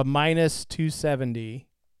 Yeah. So a minus 270,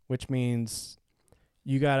 which means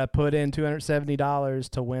you got to put in $270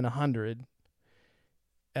 to win 100.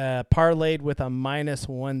 Parlayed with a minus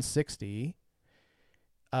 160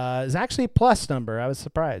 is actually a plus number. I was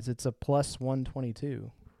surprised. It's a plus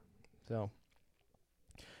 122. So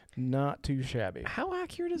not too shabby. How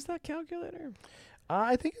accurate is that calculator?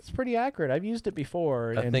 I think it's pretty accurate. I've used it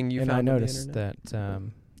before. A thing you and I found on the noticed internet? that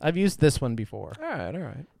I've used this one before. All right.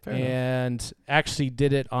 Fair enough. And actually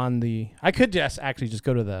did it on the. I could just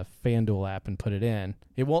go to the FanDuel app and put it in.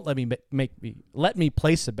 It won't let me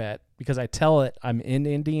place a bet because I tell it I'm in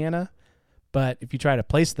Indiana. But if you try to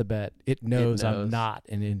place the bet, it knows I'm knows. not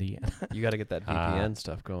in Indiana. You got to get that VPN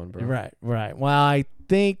stuff going, bro. Right. Well, I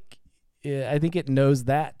think it knows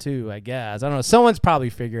that too. I guess I don't know. Someone's probably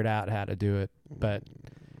figured out how to do it, but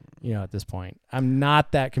at this point, I'm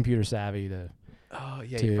not that computer savvy to. Oh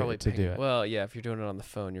yeah, to- you're probably to picking, do it. Well, yeah, if you're doing it on the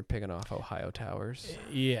phone, you're picking off Ohio towers.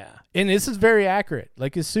 Yeah, and this is very accurate.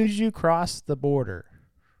 Like as soon as you cross the border,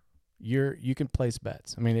 you can place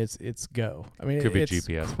bets. I mean, it's go. I mean, Could be it's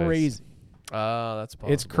GPS based. crazy. That's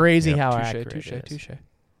possible. It's crazy Yep. how Touche, accurate touche, it is. touche.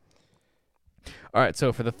 All right,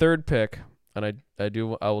 so for the third pick, and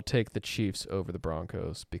I will take the Chiefs over the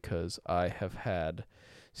Broncos because I have had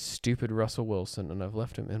stupid Russell Wilson, and I've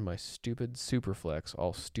left him in my stupid Superflex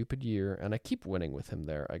all stupid year, and I keep winning with him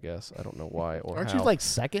there, I guess. I don't know why or Aren't how. you like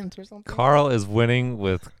second or something? Carl is winning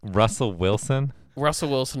with Russell Wilson. Russell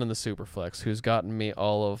Wilson in the Superflex, who's gotten me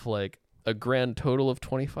all of like a grand total of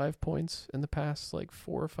 25 points in the past like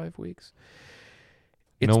 4 or 5 weeks.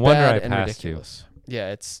 It's No wonder bad I and passed you. ridiculous.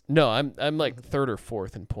 Yeah, I'm like third or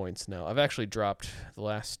fourth in points now. I've actually dropped the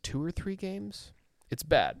last 2 or 3 games. It's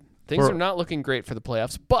bad. Things are not looking great for the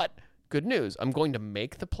playoffs, but good news. I'm going to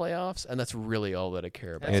make the playoffs, and that's really all that I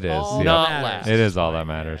care about. It is, all yeah. that Not matters. last. It is all that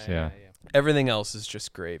matters, yeah. Everything else is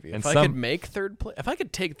just gravy. And If I could make third place, if I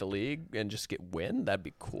could take the league and just get win, that'd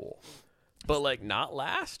be cool. But like not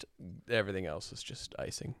last, everything else is just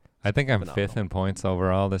icing. I think I'm Phenomenal. 5th in points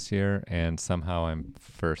overall this year, and somehow I'm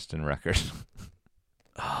 1st in record.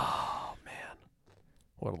 Oh man,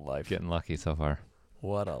 what a life! Getting lucky so far.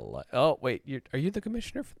 What a life! Oh wait, are you the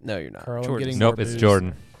commissioner? No, you're not. Carl, I'm Jordan's getting Nope, more it's booze.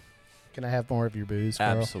 Jordan. Can I have more of your booze,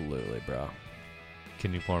 Carl? Absolutely, bro.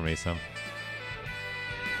 Can you pour me some?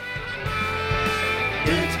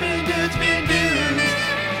 Dudes being dudes being dudes.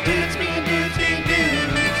 Dudes being dudes being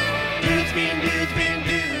dudes. Dudes being dudes being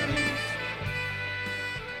dudes.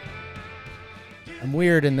 I'm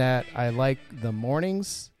weird in that I like the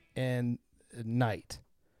mornings and night.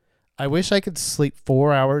 I wish I could sleep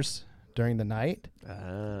 4 hours during the night,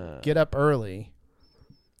 get up early,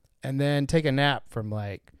 and then take a nap from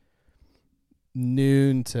like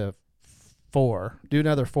noon to 4. Do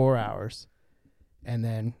another 4 hours, and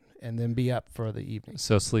then be up for the evening.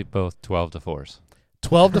 So sleep both 12 to 4s.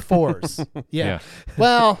 12 to 4s. Yeah.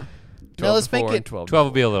 Well, no, let's make it. 12 12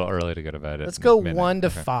 would be a little early to go to bed. Let's go midnight. 1 to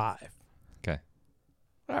Okay. 5. Okay.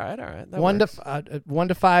 All right. That 1 works. to 1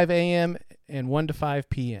 to 5 a.m. and 1 to 5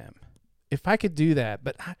 p.m. If I could do that,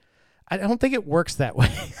 but I don't think it works that way.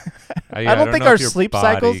 I don't think know our if your sleep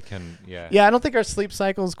body cycles. Can, Yeah, I don't think our sleep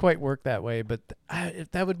cycles quite work that way. But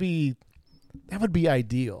that would be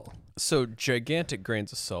ideal. So gigantic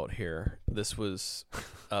grains of salt here. This was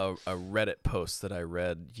a Reddit post that I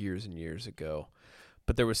read years and years ago.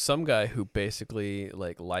 But there was some guy who basically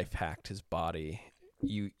like life hacked his body.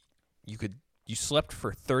 You slept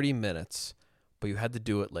for 30 minutes, but you had to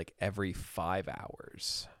do it like every 5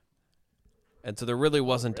 hours. And so there really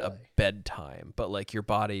wasn't a bedtime, but like your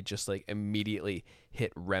body just like immediately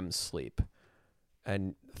hit REM sleep.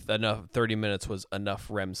 And 30 minutes was enough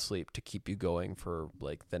REM sleep to keep you going for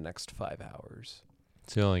like the next 5 hours.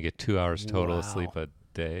 So you only get 2 hours total of Wow. sleep a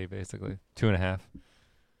day, basically. 2.5.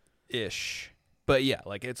 Ish. But yeah,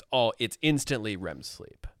 like it's instantly REM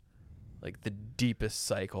sleep. Like the deepest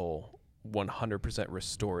cycle, 100%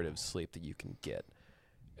 restorative sleep that you can get.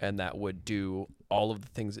 And that would do all of the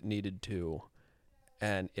things it needed to,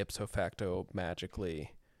 and ipso facto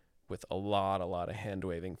magically, with a lot of hand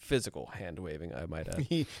waving, physical hand waving, I might add.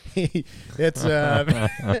 It's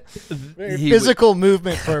very He physical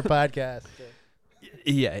movement for a podcast.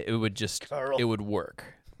 Yeah, it would work.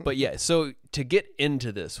 But yeah, so to get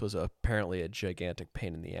into this was apparently a gigantic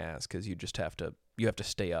pain in the ass, because you have to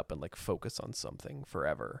stay up and like focus on something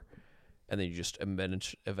forever, and then you just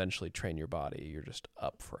eventually train your body. You're just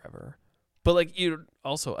up forever. But like you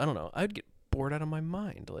also, I don't know, I'd get bored out of my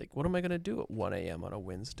mind. Like, what am I gonna do at 1 a.m. on a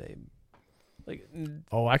Wednesday? Like,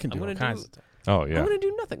 Oh, I can do I'm all gonna kinds do- of stuff. Oh, yeah. I'm gonna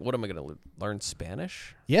do nothing. What am I gonna learn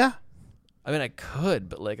Spanish? Yeah. I mean, I could,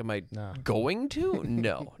 but like, am I No. going to?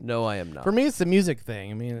 No, I am not. For me, it's the music thing.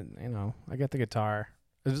 I mean, I got the guitar.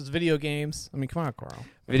 It's video games. I mean, come on, Carl.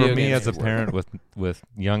 Video For me, games as a work. parent with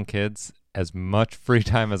young kids, as much free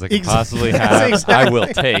time as I can Exactly. possibly have, I will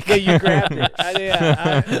Exactly. take. Yeah, you grabbed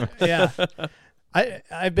it.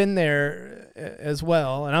 I've been there as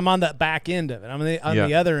well, and I'm on that back end of it. I'm on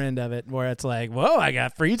the other end of it, where it's like, whoa, I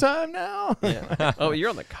got free time now. Yeah. Oh, you're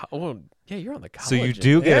on the you're on the college. So you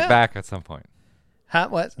do get Yeah. it back at some point.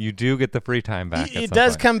 What? You do get the free time back. It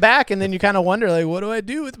does come back, and then you kind of wonder, like, what do I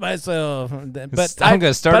do with myself? But I'm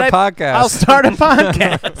going to start a podcast. I'll start a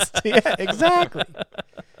podcast. Yeah, exactly.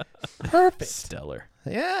 Perfect. stellar.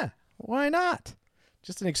 Yeah, why not?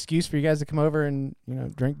 Just an excuse for you guys to come over and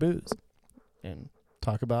drink booze and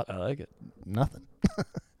talk about I like it. nothing.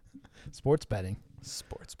 Sports betting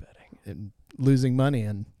Sports betting. and losing money,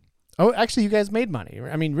 and actually, you guys made money.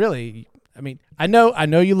 I mean, really. I mean, I know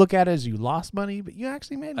you look at it as you lost money, but you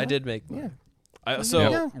actually made money. I did make money. Yeah. So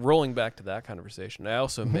Yeah. rolling back to that conversation, I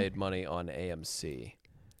also made money on AMC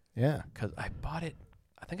Yeah. because I bought it.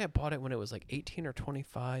 I think I bought it when it was like 18 or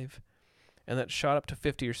 25, and that shot up to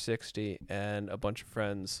 50 or 60. And a bunch of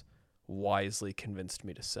friends wisely convinced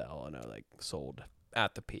me to sell, and I like sold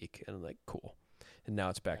at the peak, and I'm like, cool. And now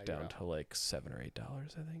it's back down to like $7 or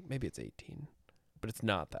 $8. I think maybe it's 18, but it's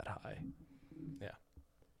not that high. Yeah.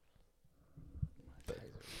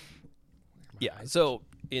 Yeah. So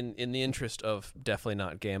in the interest of definitely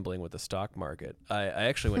not gambling with the stock market, I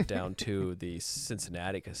actually went down to the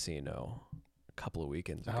Cincinnati casino a couple of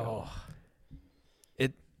weekends ago.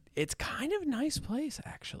 It's kind of a nice place,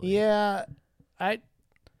 actually. Yeah,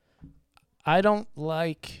 I don't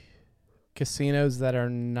like casinos that are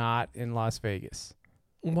not in Las Vegas.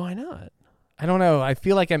 Why not? I don't know. I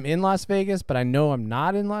feel like I'm in Las Vegas, but I know I'm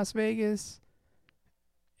not in Las Vegas.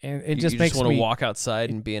 And it just you makes just want me to walk outside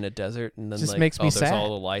and be in a desert, and then just like, makes me there's sad. all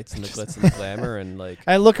the lights and the glitz and the glamour, and like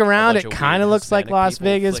I look a around, bunch it of kind of weird looks like Hispanic Las people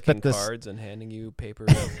Vegas, flicking but this cards and handing you paper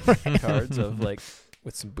cards of like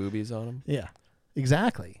with some boobies on them. Yeah,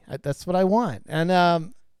 exactly. That's what I want.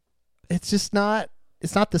 And it's just not.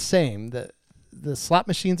 It's not the same. The slot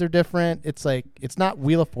machines are different. It's like it's not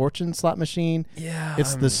Wheel of Fortune slot machine. Yeah,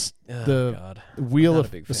 It's the God. wheel Not a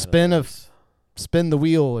of big the fan spin of those. spin the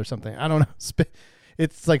wheel or something. I don't know.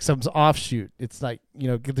 It's like some offshoot. It's like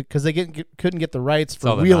because they couldn't get the rights for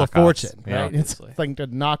all the Wheel of knockoffs. Fortune, Yeah. right? It's Obviously. like a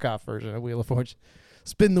knockoff version of Wheel of Fortune.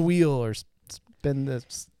 Spin the wheel or spin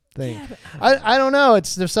this thing. Yeah, but I don't know.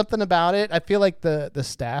 There's something about it. I feel like the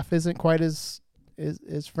staff isn't quite as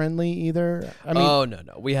friendly either. I mean, oh no,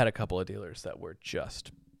 we had a couple of dealers that were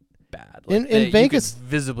just bad. In you could Vegas-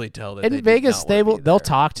 visibly tell that in they Vegas did not wanna be they'll there.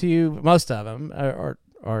 talk to you. Most of them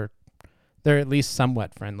are they're at least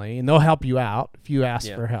somewhat friendly, and they'll help you out if you ask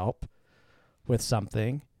Yeah. for help with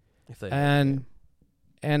something. If they And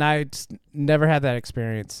I just never had that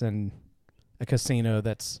experience in a casino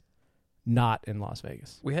that's not in Las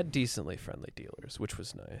Vegas. we had decently friendly dealers, which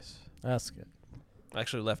was nice. That's good. I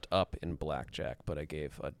actually left up in blackjack, but I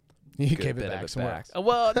gave a You good gave it bit back of it somewhere back. else.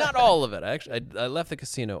 Well, not all of it. I left the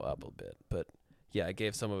casino up a bit, but yeah, I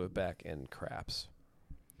gave some of it back in craps.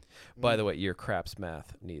 By the way, your craps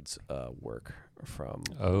math needs work from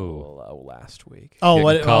last week. Oh, Getting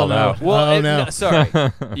what? called oh, no. out. Well, oh, no. sorry,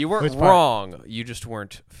 you weren't Which part? wrong. You just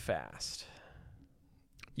weren't fast.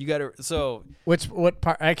 You got to. So What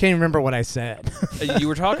part? I can't remember what I said. you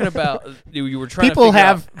were talking about. You were trying. People to figure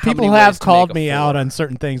have out how many people ways have to called make a me out 4. on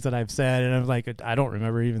certain things that I've said, and I'm like, I don't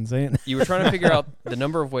remember even saying that. You were trying to figure out the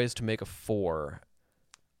number of ways to make a 4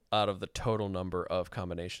 out of the total number of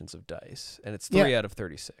combinations of dice, and it's 3 Yeah. out of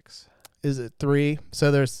 36. Is it 3?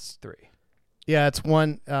 So there's 3. yeah, it's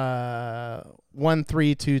 1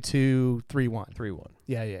 3 2 2 3 1. 3-1.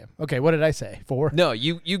 Yeah. Okay, what did I say? 4? No,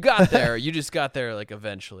 you got there. You just got there like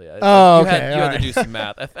eventually. You Okay, had all to right. do some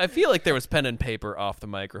math. I feel like there was pen and paper off the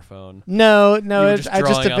microphone. No, You were I just just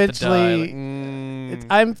drawing out the die, eventually. like,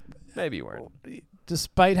 I'm maybe you weren't.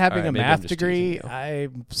 despite having All right, a maybe I'm math just degree, teasing you.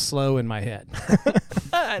 I'm slow in my head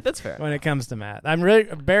That's fair. when it comes to math. I'm really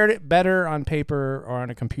better on paper or on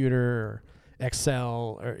a computer or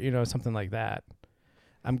Excel or something like that.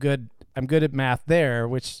 I'm good at math there,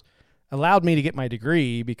 which allowed me to get my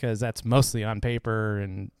degree because that's mostly on paper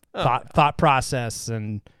and thought process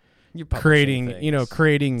and You're publishing creating things.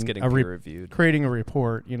 creating It's getting a peer reviewed. creating a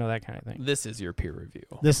report, that kind of thing. This is your peer review.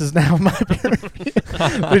 This is now my peer review.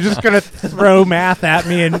 They're just going to throw math at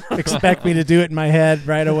me and expect me to do it in my head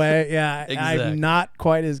right away. Yeah, Exactly. I'm not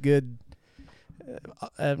quite as good.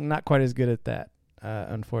 I'm not quite as good at that,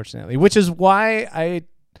 unfortunately. Which is why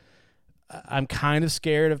I'm kind of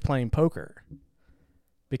scared of playing poker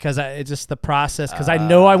because it's just the process. Because I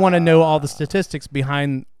know I want to know all the statistics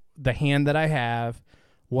behind the hand that I have.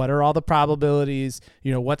 What are all the probabilities?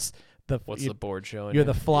 What's the board showing?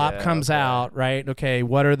 the flop comes out, right? Okay,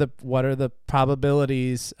 what are the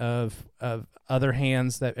probabilities of other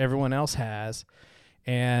hands that everyone else has,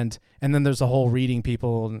 and then there's a whole reading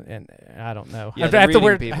people and I don't know. Yeah, I the have to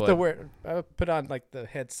wear. reading I have people to are- wear. I put on like the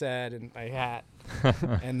headset and my hat and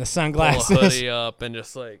the Pull a sunglasses. hoodie up and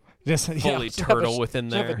just like Just fully just have a- turtle within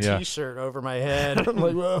just have there. a Yeah. t-shirt over my head. I'm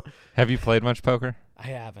like, whoa. Have you played much poker? I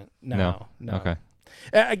haven't. No. Okay.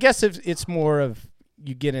 I guess it's more of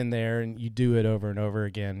you get in there and you do it over and over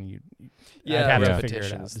again. Yeah, I'd have to repetition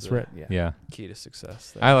figure it out. is It's the yeah. Yeah. key to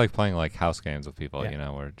success. There. I like playing like house games with people, Yeah.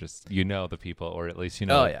 where just the people, or at least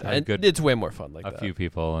oh yeah, a and good it's way more fun like a that. few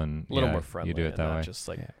people, and A little yeah, more friendly. You do it and that not way. just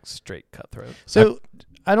like straight cutthroat. So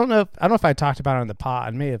I don't know if I talked about it on the pod.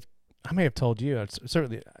 I may have told you.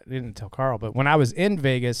 Certainly I didn't tell Carl. But when I was in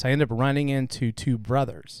Vegas, I ended up running into 2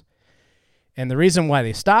 brothers, and the reason why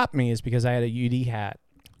they stopped me is because I had a UD hat,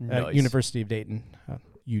 Nice. University of Dayton,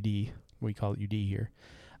 UD. We call it UD here.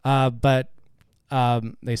 But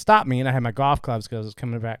they stopped me, and I had my golf clubs because I was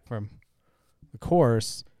coming back from the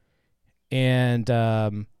course, and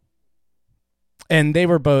they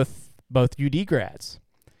were both UD grads.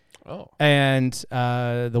 Oh, And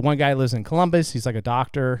the one guy lives in Columbus. He's like a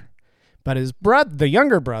doctor. But his the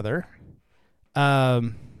younger brother,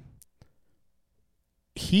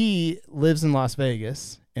 he he lives in Las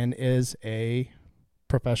Vegas and is a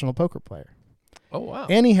professional poker player. Oh, wow.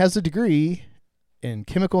 And he has a degree in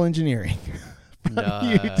chemical engineering. from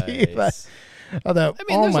UT. Nice. Although, I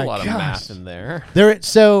mean, oh there's my a lot of gosh. math in there.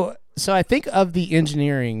 So I think of the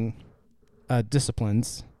engineering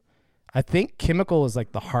disciplines, I think chemical is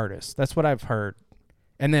like the hardest. That's what I've heard.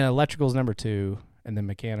 And then electrical is number 2, and then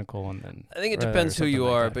mechanical, and then I think it or depends who something you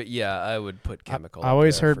like are, that. but yeah, I would put chemical. I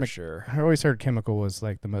always up there heard for sure. I always heard chemical was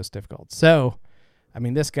like the most difficult. So, I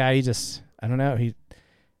mean, this guy, he just, I don't know,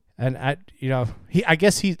 I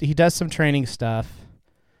guess he does some training stuff.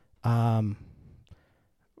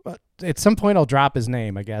 But at some point I'll drop his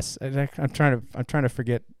name, I guess. I'm trying to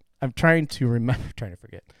forget. I'm trying to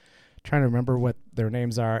remember what their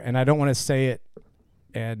names are, and I don't want to say it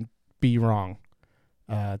and be wrong.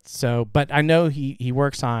 But I know he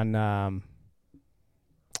works on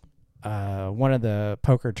one of the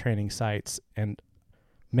poker training sites, and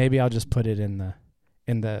maybe I'll just put it in the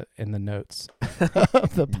notes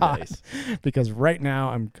of the pod. Nice. Because right now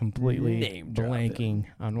I'm completely Name dropping. blanking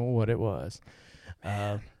on what it was.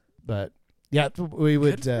 But yeah, we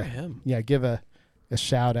would Good for him. give a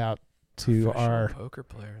shout out to Professional our poker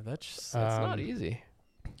player. That's not easy.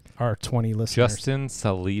 our 20 listeners. Justin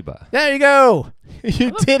Saliba. There you go.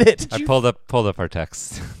 You did it. I pulled up our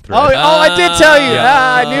text thread. Oh, I did tell you.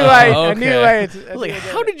 Yeah. I knew I knew Okay. I I was like,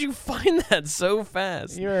 how did you find that so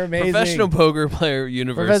fast? You're amazing. Professional poker player,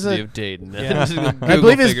 University Professor- of Dayton. Yeah. Just I Google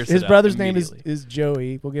believe figures his it out brother's name immediately. is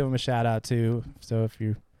Joey. We'll give him a shout out too. So if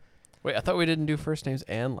you Wait, I thought we didn't do first names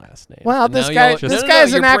and last names. well, And this now guy y'all- this no, guy's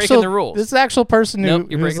you're an breaking actual the rules. This is an actual person Nope,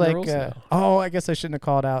 you're who's breaking the like rules now. oh, I guess I shouldn't have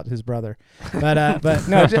called out his brother. But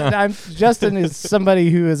no, Justin is somebody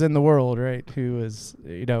who is in the world, right? Who is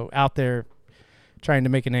out there trying to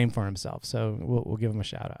make a name for himself. So we'll give him a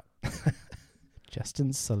shout out. Justin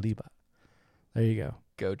Saliba. There you go.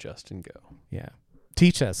 Go, Justin, go. Yeah.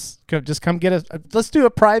 Teach us. Just come get us. Let's do a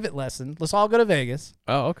private lesson. Let's all go to Vegas.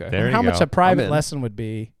 Oh, okay. There you How much go. a private in. lesson would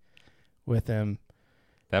be with him?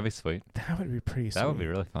 That'd be sweet. That would be pretty sweet. That would be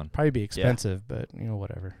really fun. Probably be expensive, but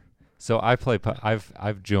whatever. So I play.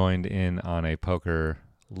 I've joined in on a poker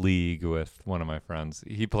league with one of my friends.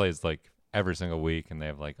 He plays like every single week, and they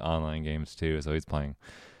have like online games too. So he's playing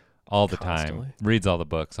all the Constantly. time, reads all the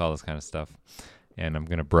books, all this kind of stuff. And I'm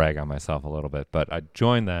gonna brag on myself a little bit, but I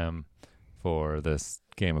joined them for this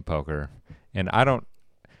game of poker, and I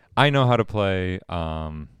know how to play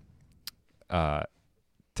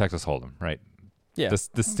Texas Hold'em, right? Yeah.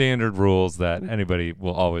 The standard rules that anybody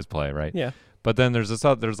will always play, right? Yeah. But then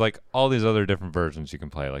there's like all these other different versions you can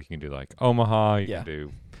play. Like you can do like Omaha. You Yeah. can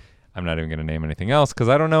do. I'm not even going to name anything else because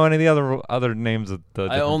I don't know any of the other names of the. I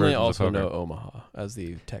different only versions of also poker. know Omaha as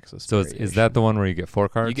the Texas. So is that the one where you get 4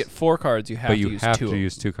 cards? You get 4 cards. You have but to you use have 2 to of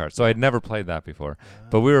use them. 2 cards. So I'd never played that before.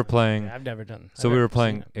 But we were playing. I've never done. So we were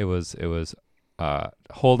playing. It was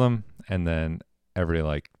Hold'em, and then every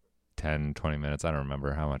like 10, 20 minutes, I don't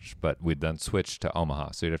remember how much, but we'd then switch to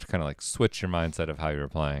Omaha. So you'd have to kind of like switch your mindset of how you were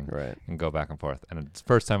playing Right. and go back and forth. And it's the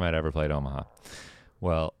first time I'd ever played Omaha.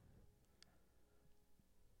 Well,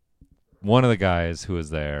 one of the guys who was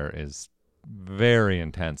there is very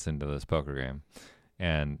intense into this poker game.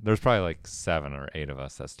 And there's probably like 7 or 8 of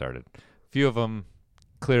us that started. A few of them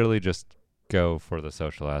clearly just go for the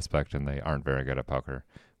social aspect and they aren't very good at poker.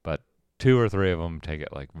 But 2 or 3 of them take it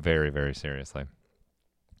like very, very seriously.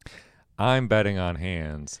 I'm betting on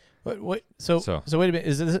hands. Wait, so wait a minute.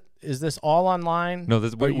 Is this all online? No, Or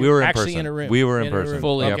we you're were in actually person. in a room? We were in In a person. room.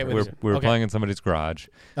 Fully Yep, in we person. were Okay. playing in somebody's garage.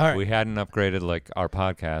 All right. We hadn't upgraded like our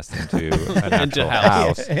podcast into an actual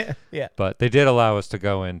house. house. Yeah. But they did allow us to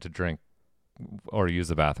go in to drink or use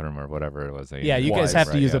the bathroom or whatever it was. Yeah, you guys Wise, have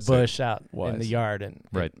to right, use yeah, a so- bush out in the Wise. yard and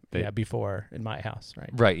Right, they- before in my house, right?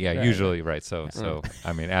 Right, yeah, Right. usually, right. So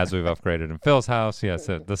I mean, as we've upgraded in Phil's house, yeah,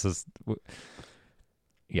 so this is,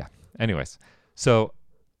 yeah. Anyways, so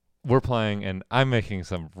we're playing, and I'm making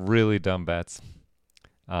some really dumb bets,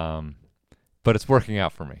 but it's working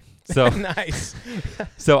out for me. So Nice.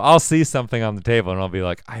 So I'll see something on the table, and I'll be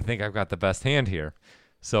like, I think I've got the best hand here.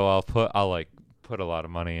 So I'll put a lot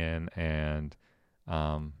of money in, and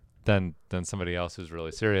then somebody else who's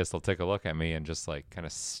really serious will take a look at me and just like kind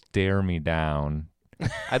of stare me down.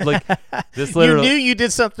 I'd like this literally, You knew you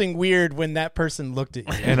did something weird when that person looked at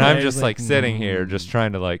you. and right? I'm It was just like sitting here, just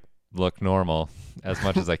trying to like look normal as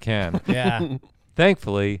much as I can. Yeah.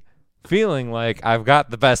 Thankfully, feeling like I've got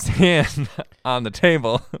the best hand on the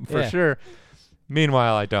table for Yeah. sure.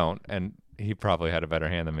 Meanwhile, I don't, and he probably had a better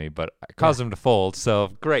hand than me, but I caused him to fold.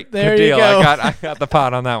 So great, There good you deal. go. I got the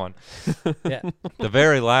pot on that one. Yeah. The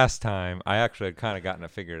very last time, I actually had kind of gotten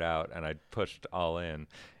it figured out, and I pushed all in,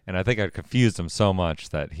 and I think I confused him so much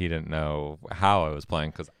that he didn't know how I was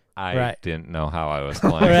playing because I Right. didn't know how I was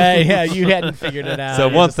playing. Right. Yeah. You hadn't figured it out. So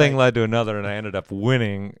You're one just thing like, led to another, and I ended up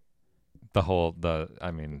winning I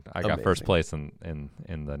got first Amazing. place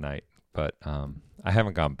in the night, but I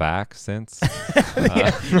haven't gone back since.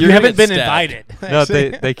 you haven't been invited. No,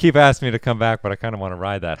 they keep asking me to come back, but I kind of want to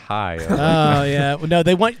ride that high. Oh yeah. Well, no,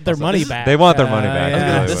 they want their money back. They want their money back.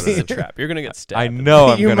 Yeah. Really This what is it a trap. You're gonna get stabbed. I know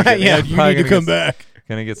I'm You gonna might- get. yeah, I'm you probably need to gonna come get- back.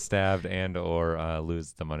 Gonna get stabbed and or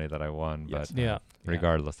lose the money that I won. Yes. But Yeah.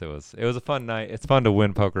 regardless, it was a fun night. It's fun to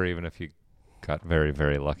win poker, even if you got very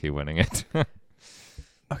very lucky winning it.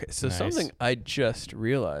 Okay, so Nice. something I just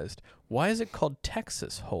realized. Why is it called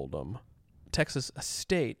Texas Hold'em? Texas a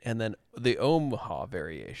state, and then the Omaha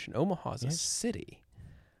variation. Omaha is a Yes. city.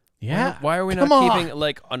 Yeah. Why are we Come not on. keeping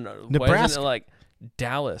like on why isn't Nebraska. it like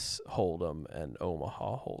Dallas Hold'em and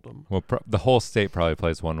Omaha Hold'em? Well, the whole state probably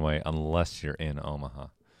plays one way unless you're in Omaha.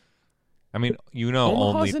 I mean,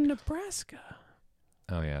 Omaha's only. in Nebraska.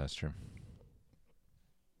 Oh yeah, that's true.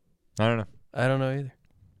 I don't know. I don't know either.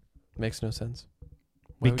 Makes no sense.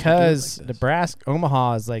 Why would you do it Because like this? Nebraska,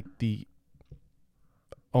 Omaha is like the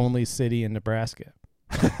only city in Nebraska.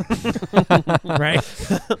 Right?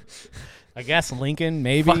 I guess Lincoln,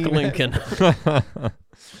 maybe. Fuck Lincoln.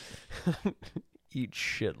 Eat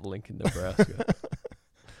shit, Lincoln, Nebraska.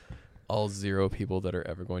 All 0 people that are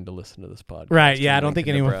ever going to listen to this podcast. Right. Yeah. in I don't think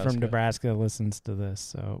Lincoln, anyone from Nebraska listens to this,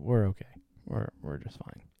 so we're okay. We're just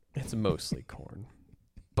fine. It's mostly corn.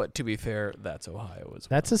 But to be fair, that's Ohio as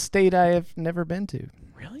well. That's a state I have never been to.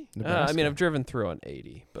 Really? I Nebraska. mean, I've driven through on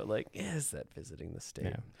 80, but like, is that visiting the state?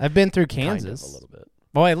 Yeah. I've been through Kind of Kansas. a little bit.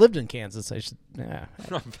 Oh, I lived in Kansas. I should. Yeah.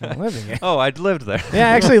 I'm living it. Oh, I lived there. Yeah,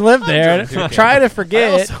 I actually lived there. Try to I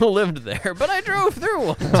forget. also lived there, but I drove through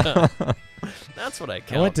one time. That's what I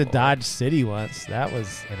count I went to for. Dodge City once. That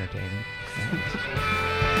was entertaining.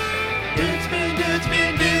 Dudes being dudes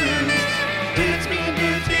being dudes. Dudes being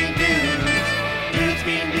dudes being dudes. Dudes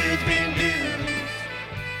being dudes being dudes.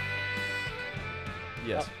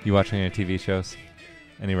 Yes. You watching any TV shows?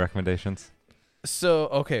 Any recommendations? So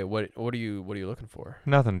okay, what are you looking for?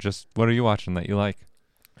 Nothing. Just what are you watching that you like?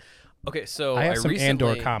 Okay, so I have some recently,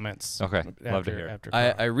 Andor comments. Okay, love to hear. After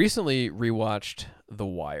I recently rewatched The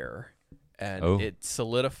Wire, and Oh. it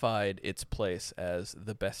solidified its place as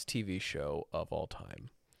the best TV show of all time.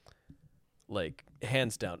 Like,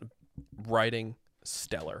 hands down. Writing,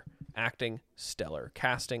 stellar. Acting, stellar.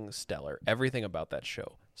 Casting, stellar. Everything about that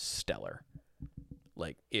show, stellar.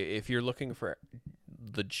 Like, if you're looking for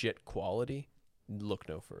legit quality, look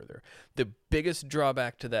no further. The biggest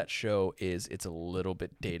drawback to that show is it's a little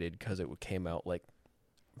bit dated because it came out like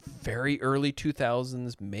very early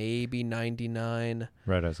 2000s, maybe 99.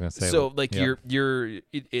 Right, I was gonna say. So like yeah.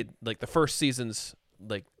 it like the first season's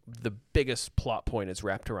like the biggest plot point is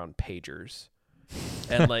wrapped around pagers.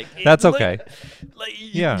 And like That's okay. Like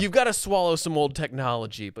Yeah. you've got to swallow some old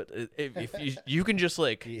technology, but if you can just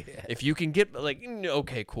like if you can get like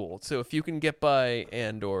okay, cool. So if you can get by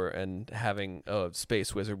Andor and having a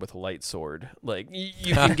space wizard with a light sword, like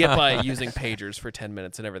you can get by using pagers for 10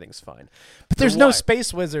 minutes and everything's fine. But there's The no Wire-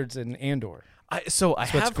 space wizards in Andor. I That's what's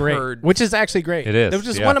have great, heard which is actually great. It is, That was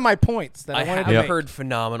just yeah. one of my points that I, I wanted have to make. heard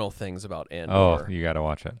phenomenal things about Andor. Oh, you gotta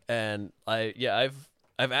watch it. And I've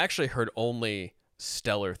actually heard only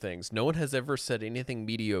stellar things. No one has ever said anything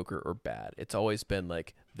mediocre or bad. It's always been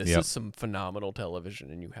like, this Yep. is some phenomenal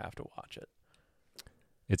television and you have to watch it.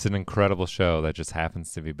 It's an incredible show that just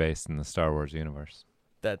happens to be based in the Star Wars universe.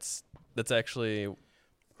 That's actually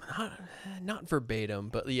not verbatim,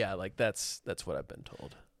 but yeah, like that's what I've been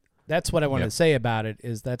told. That's what I wanted Yep. to say about it.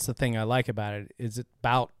 Is that's the thing I like about it. Is it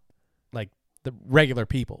about like the regular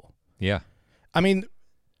people? Yeah. I mean,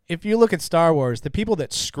 if you look at Star Wars, the people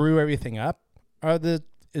that screw everything up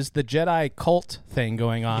is the Jedi cult thing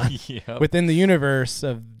going on Yep. within the universe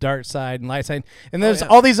of dark side and light side, and there's yeah.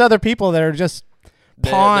 all these other people that are just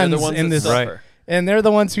They're pawns the ones in that this, suffer. Right. and they're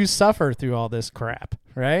the ones who suffer through all this crap,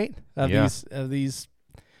 right? Yeah.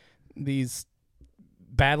 These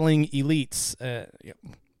battling elites,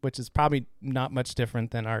 which is probably not much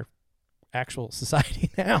different than our actual society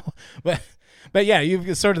now, but yeah,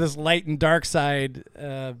 you've sort of this light and dark side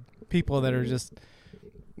people that are just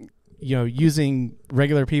using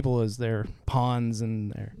regular people as their pawns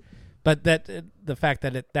and but the fact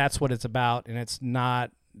that that's what it's about, and it's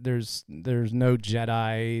not there's no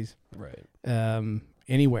Jedi Right.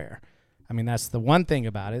 anywhere. I mean, that's the one thing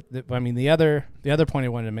about it. I mean, the other point I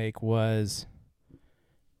wanted to make was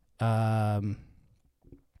that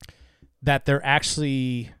they're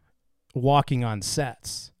actually walking on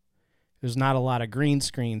sets. There's not a lot of green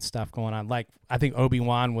screen stuff going on. Like, I think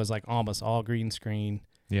Obi-Wan was like almost all green screen.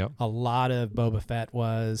 Yep. A lot of Boba Fett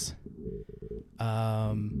was.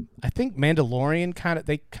 I think Mandalorian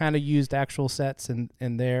kind of used actual sets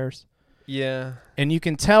in theirs. Yeah. And you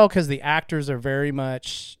can tell because the actors are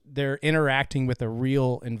they're interacting with a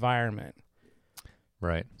real environment.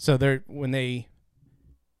 Right. So they're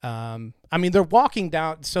walking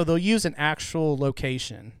down, so they'll use an actual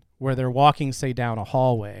location where they're walking, say, down a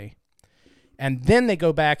hallway, and then they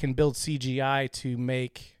go back and build CGI to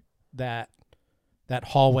make that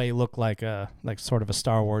hallway look like sort of a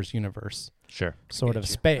Star Wars universe. Sure. Sort of I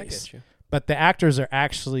space. get you. But the actors are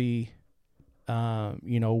actually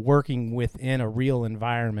working within a real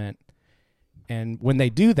environment. And when they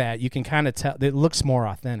do that, you can kind of tell it looks more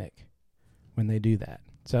authentic when they do that.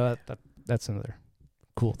 So that's another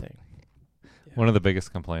cool thing. Yeah. One of the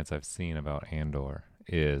biggest complaints I've seen about Andor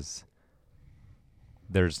is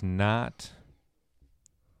there's not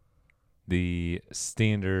the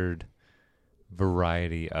standard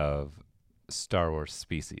variety of Star Wars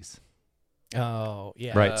species. Oh,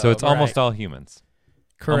 yeah. Right. So it's almost right. all humans.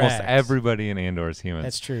 Correct. Almost everybody in Andor is humans.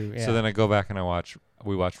 That's true. Yeah. So then I go back and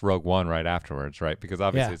we watch Rogue One right afterwards, right? Because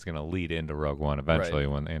obviously Yeah. it's going to lead into Rogue One eventually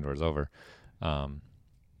when Andor's over.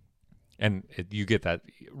 And you get that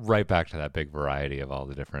right back to that big variety of all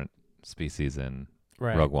the different species in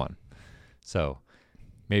right. Rogue One. So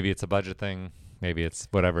maybe it's a budget thing, maybe it's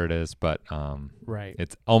whatever it is, but Right.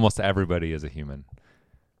 it's almost everybody is a human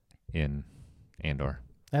in Andor.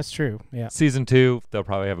 That's true. Yeah. Season 2, they'll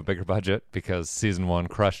probably have a bigger budget because season 1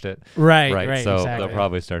 crushed it. Right. So exactly. they'll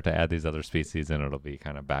probably start to add these other species, and it'll be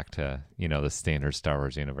kind of back to, the standard Star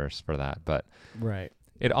Wars universe for that. But Right.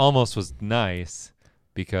 it almost was nice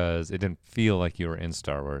because it didn't feel like you were in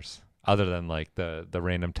Star Wars, other than like the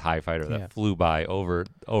random TIE fighter Yeah. that flew by over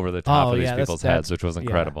the top Oh, of these yeah, people's that's- heads, which was yeah.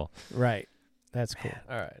 incredible. Right. That's cool.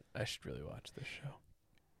 All right. I should really watch this show.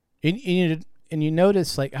 And you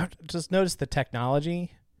notice, like, just notice the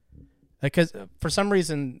technology. Because for some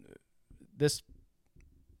reason, this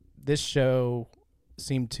show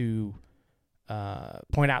seemed to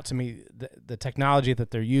point out to me the technology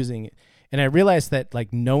that they're using, and I realized that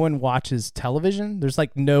like no one watches television. There's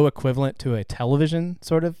like no equivalent to a television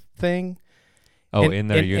sort of thing. Oh, and, in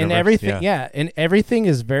their universe, and everything, and everything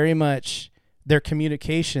is very much their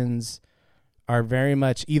communications are very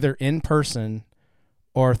much either in person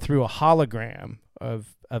or through a hologram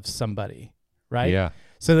of somebody, right? Yeah.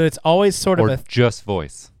 So that it's always sort Or of just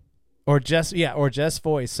voice. or just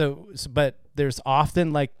voice. So but there's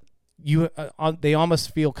often like they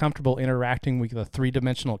almost feel comfortable interacting with a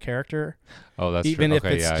 3-dimensional character. Oh, that's even true. if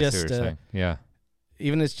Okay, it's yeah, I see just what you're saying. Yeah.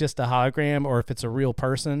 Even if it's just a hologram or if it's a real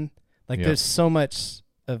person. Like Yeah. there's so much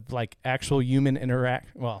of like actual human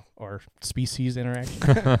or species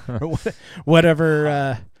interaction or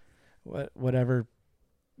whatever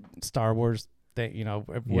Star Wars thing,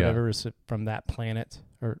 whatever is from that planet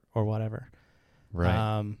or whatever.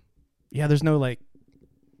 Right. There's no like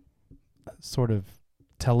sort of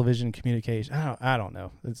television communication. I don't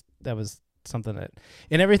know. That was something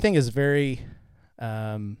and everything is very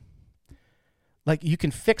like you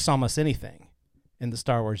can fix almost anything in the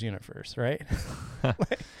Star Wars universe, right?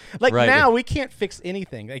 like Right. now we can't fix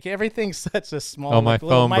anything. Like everything's such a small. Oh, my like,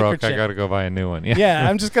 little phone broke. microchip. I got to go buy a new one. Yeah. Yeah,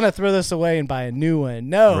 I'm just gonna throw this away and buy a new one.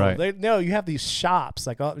 No, Right. no, you have these shops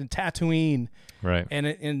like in Tatooine Right. and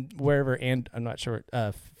in wherever, and I'm not sure.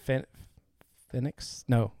 Phoenix?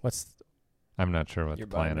 No, what's I'm not sure what You're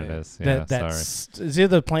the planet buying it. is. Yeah, sorry. is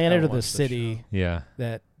either the planet I or the watched the city Yeah.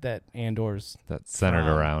 that Andor's. That's centered From-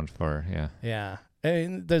 around for, yeah. Yeah,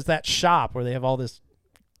 and there's that shop where they have all this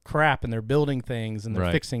crap and they're building things and they're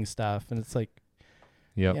Right. fixing stuff, and it's like,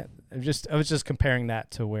 Yep. yeah, I was just comparing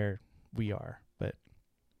that to where we are, but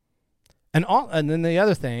and then the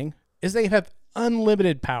other thing is they have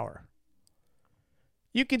unlimited power.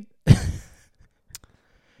 You could,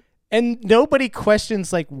 and nobody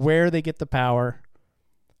questions like where they get the power.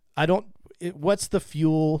 What's the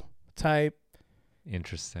fuel type?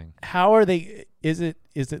 Interesting. How are they? Is it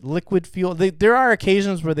liquid fuel? There are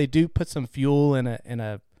occasions where they do put some fuel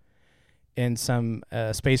in some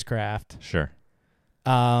spacecraft. Sure.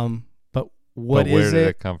 But what but where is did it?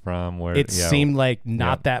 it come from? Where It seemed like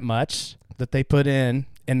not that much that they put in,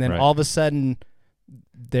 and then Right. all of a sudden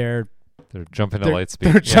they're jumping to light speed.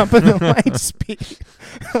 They're Yeah. jumping to light speed.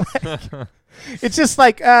 It's just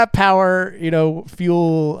like power,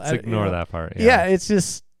 fuel. Let's ignore that part. Yeah, it's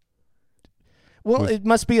just. Well, We've- it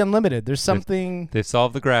must be unlimited. There's something They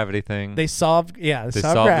solved the gravity thing. they solved. Yeah, They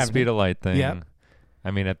solved solved the gravity. speed of light thing. Yep. I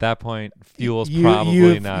mean, at that point, fuel's You- probably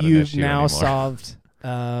you've, not an you've issue now anymore. solved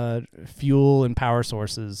fuel and power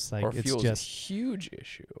sources. Like Or it's fuel's just a huge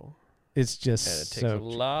issue, it's just and it takes so a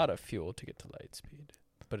lot of fuel to get to light speed,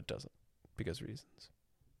 but it doesn't because reasons.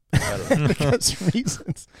 I don't know. because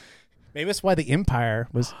reasons. Maybe that's why the Empire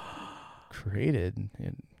was created,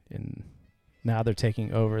 and now they're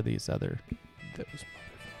taking over these other. Those motherfuckers.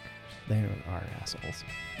 They are assholes.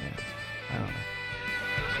 Yeah. I don't know.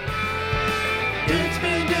 Dudes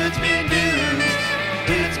being dudes being dudes.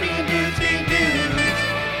 Dudes being dudes being dudes.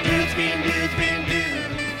 Dudes being dudes being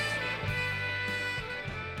dudes.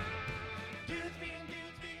 Dudes being dudes being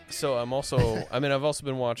dudes. So I'm also, I've also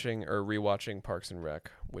been watching or rewatching Parks and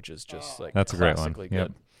Rec, which is just like That's a great one. classically Yep.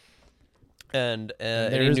 good. And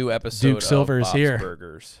any there's new episode Duke of Silver's Bob's here.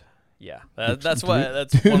 Burgers. Yeah, Duke- that's why. Duke-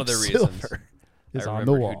 That's one of the Duke reasons. Silver is I on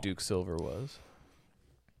the remembered wall. who Duke Silver was.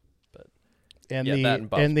 And Yeah, the that and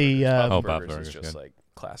Bob's and the Burgers. Oh, Bob's Bob's Burgers Burgers, is just good. like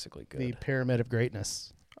classically good. the Pyramid of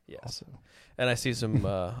Greatness. Yeah, Also. and I see some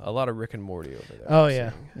a lot of Rick and Morty over there. Oh I'm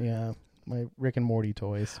yeah, seeing. yeah. My Rick and Morty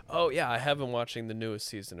toys. Oh yeah, I have been watching the newest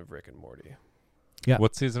season of Rick and Morty. Yeah.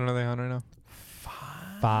 What season are they on right now?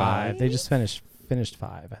 5. They just finished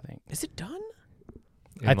 5, I think. Is it done?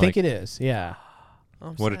 I think it is. Yeah,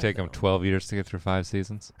 Would it take them 12 years to get through 5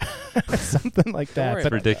 seasons? something like Don't that. worry But,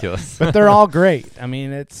 about Ridiculous. but they're all great. I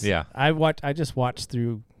mean, it's Yeah. I just watched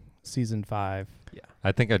through season 5.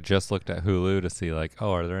 I think I just looked at Hulu to see like,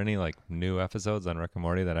 oh, are there any like new episodes on Rick and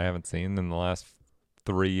Morty that I haven't seen in the last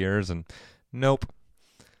 3 years? And nope.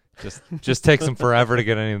 Just takes them forever to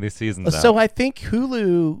get any of these seasons out. So I think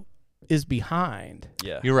Hulu is behind.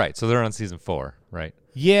 Yeah. You're right. So they're on season 4, right?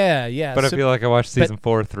 Yeah, yeah. But I so- feel like I watched season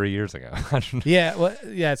 4 3 years ago. yeah, well,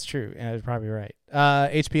 yeah, it's true. Yeah, you're probably right.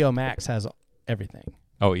 HBO Max has everything.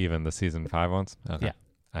 Oh, even the season 5 ones? Okay.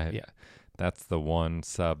 Yeah. Yeah. That's the one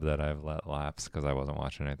sub that I've let lapse because I wasn't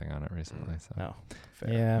watching anything on it recently. So No. Fair.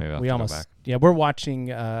 Maybe I'll Yeah, have we to go almost. back. Yeah, we're watching.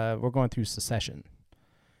 We're going through Succession.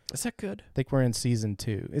 Is that good? I think we're in season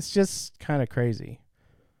 2. It's just kind of crazy.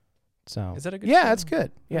 So Is that a good yeah, show? it's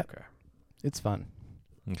good. Yeah, Okay. it's fun.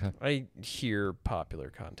 Okay. I hear popular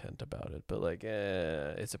content about it, but like,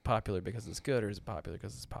 is it popular because it's good or is it popular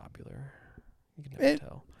because it's popular? You can never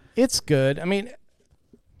tell. It's good. I mean,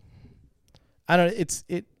 I don't. It's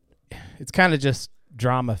kind of just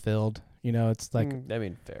drama filled. You know, it's like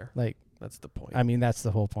Fair. like. That's the point. I mean, that's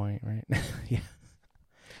the whole point, right? Yeah.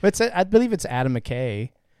 But I believe it's Adam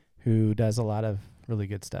McKay who does a lot of really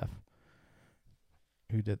good stuff.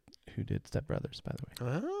 Who did Step Brothers, by the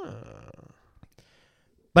way.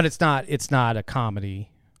 But it's not a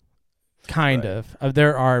comedy. Kind Right. of.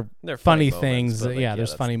 There are They're funny moments, things. but, like,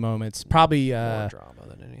 there's that's funny moments. Probably more drama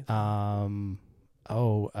than anything.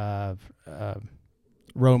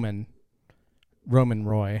 Roman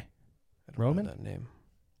Roy. I don't know Roman? that name.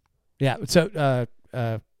 Yeah, so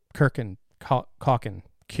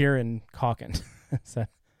Kieran Calkin. So,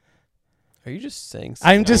 Are you just saying?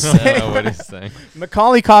 I'm just I don't saying. know what he's saying.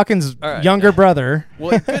 Macaulay Calkin's All right. younger brother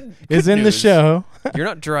Well, good, is good in the news. show. You're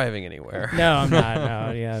not driving anywhere. No, I'm not.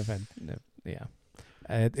 No, yeah, yeah.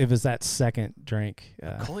 It was that second drink.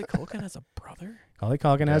 Macaulay Culkin has a brother. Macaulay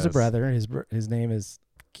Calkin has a Yes. brother. His name is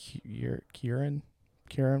Kieran.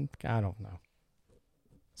 I don't know.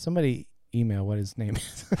 Somebody email what his name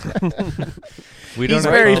is. We don't He's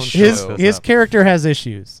have very phones to his look this his up. character has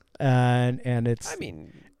issues, and it's I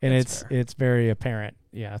mean, and that's fair. it's very apparent,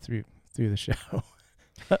 yeah, through the show.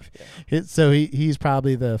 So he's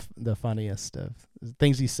probably the funniest of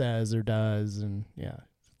things he says or does, and yeah,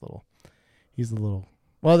 he's a little.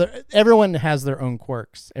 Well, everyone has their own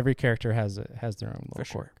quirks. Every character has their own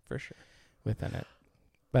little quirk for sure. within it.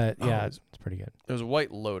 But yeah, Oh. it's pretty good. There was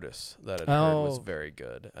White Lotus that I heard was Oh. very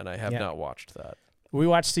good, and I have Yeah. not watched that. We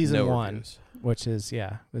watched season No 1, reviews. which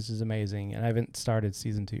is amazing, and I haven't started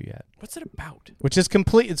season 2 yet. What's it about? Which is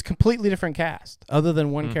It's completely different cast, other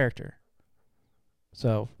than one Hmm. character.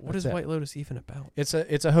 So What that's is it. White Lotus even about? It's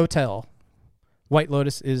a hotel. White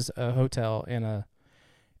Lotus is a hotel in a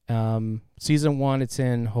season 1. It's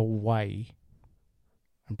in Hawaii.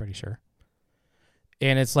 I'm pretty sure,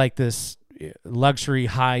 and it's like this luxury,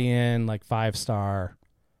 high end, like 5-star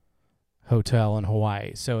hotel in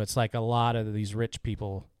Hawaii. So it's like a lot of these rich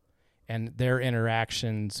people and their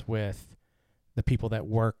interactions with the people that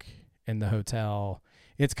work in the hotel.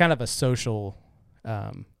 It's kind of a social,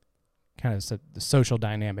 the social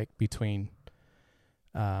dynamic between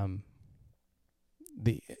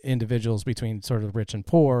the individuals, between sort of rich and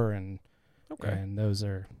poor, and and those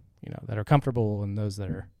are that are comfortable and those that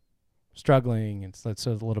are struggling, and so it's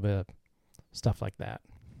a little bit of stuff like that.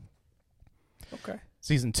 Okay.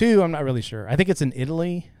 Season 2, I'm not really sure. I think it's in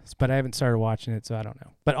Italy, but I haven't started watching it, so I don't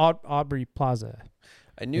know. But Aubrey Plaza.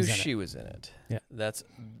 I knew is in she was in it. Yeah. That's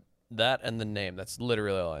that and the name. That's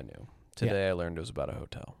literally all I knew. Today I learned it was about a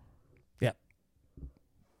hotel. Yeah.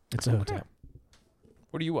 It's a hotel.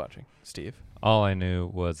 What are you watching, Steve? All I knew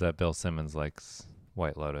was that Bill Simmons likes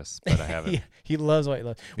White Lotus, but I haven't. He loves White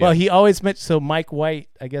Lotus. Yeah. Well, he always mentioned, so Mike White,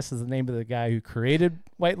 I guess, is the name of the guy who created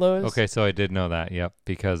White Lotus. Okay, so I did know that, yep,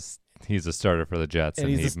 because he's a starter for the Jets, and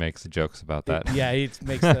he makes jokes about that. Yeah, he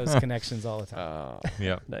makes those connections all the time.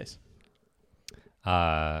 Yep. Nice.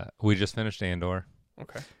 We just finished Andor.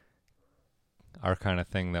 Okay. Our kind of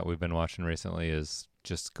thing that we've been watching recently is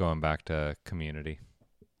just going back to Community.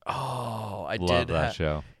 Oh, I Love did that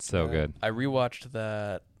show. It's so good. I rewatched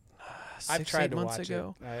that. I've tried 8 to months watch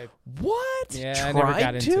ago. it. What? Yeah, Tried I never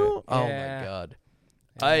got into to? it. Oh Yeah. my god.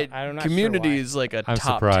 I'm not Community sure why. is like a I'm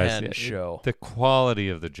top surprised. 10 show. The quality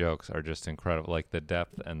of the jokes are just incredible. Like the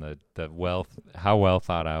depth and the how well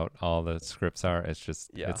thought out all the scripts are. It's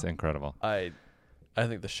just it's incredible. I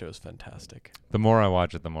think the show's fantastic. The more I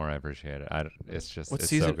watch it, the more I appreciate it. It's just What it's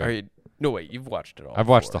season so good. are you? No, wait, you've watched it all. I've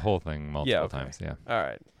watched the before. whole thing multiple times. Yeah. All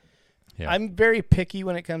right. Yeah. I'm very picky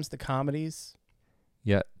when it comes to comedies.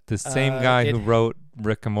 Yeah. The same guy it- who wrote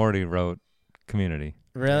Rick and Morty wrote Community.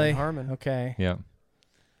 Really? Dan Harmon. Okay. Yeah.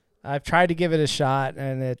 I've tried to give it a shot,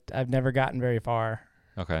 and I've never gotten very far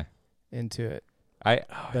Okay. into it. Oh,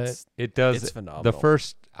 But It does. it's phenomenal. The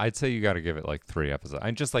first, I'd say you got to give it like 3 episodes.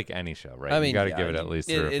 Just like any show, right? I mean, you got to yeah, give it at least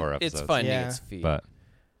 3 or 4 episodes. It's finding Yeah. its feet. But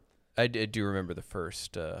I do remember the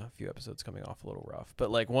first few episodes coming off a little rough.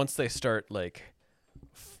 But like once they start like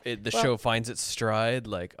the show finds its stride,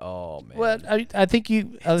 like oh man. well, I think so you're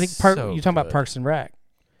talking about good. Parks and Rec.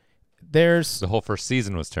 There's the whole first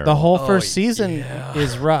season was terrible. the whole Oh, first season yeah.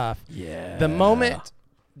 is rough. Yeah. The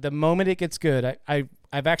moment it gets good, I've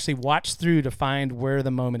actually watched through to find where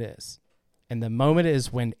the moment is, and the moment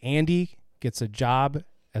is when Andy gets a job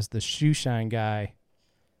as the shoe shine guy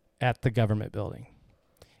at the government building.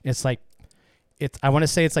 It's like I want to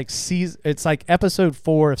say it's like episode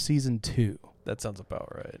 4 of season 2. That sounds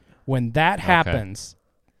about right. When that happens,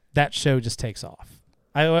 that show just takes off.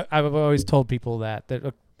 I've always told people that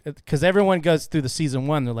because everyone goes through the season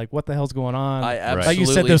 1, they're like, "What the hell's going on?" I Right. absolutely you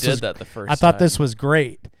said this did was- that the first I thought time. this was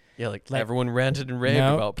great. Yeah, like like- everyone ranted and raved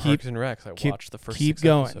No, about keep- Parks and Rec. I keep- watched the first Keep 6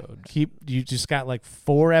 going. episodes. You just got like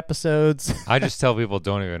 4 episodes. I just tell people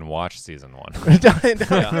don't even watch season 1. don't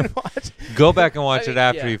even watch. Go back and watch I it mean,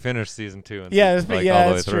 after yeah. you finish season 2. And Yeah, like, all the way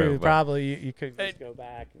that's through, true. but- Probably you could just go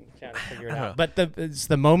back and try to figure it out. But it's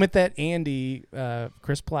the moment that Andy,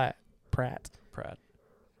 Chris Pratt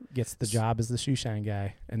gets the job as the shoe shine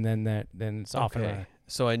guy, and then it's off and running.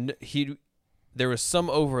 So there was some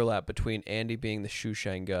overlap between Andy being the shoe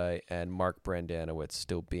shine guy and Mark Brandanowitz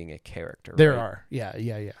still being a character. There right? are,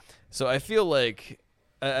 yeah. So I feel like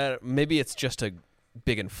maybe it's just a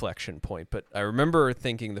big inflection point, but I remember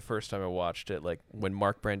thinking the first time I watched it, like when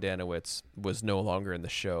Mark Brandanowitz was no longer in the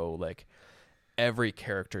show, like every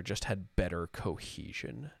character just had better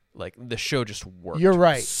cohesion. Like the show just worked. You're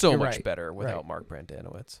right. So You're much right. better without Right. Mark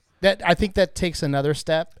Brandanowitz. That I think that takes another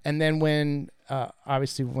step, and then when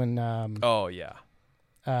obviously when Oh yeah,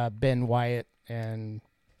 Ben Wyatt and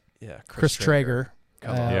yeah. Chris Traeger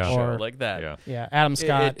come on, Yeah. the show or like that. Yeah. Adam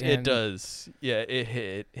Scott, It and, does. Yeah,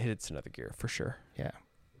 it hits another gear for sure.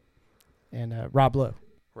 and Rob Lowe,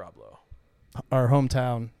 Rob Lowe. our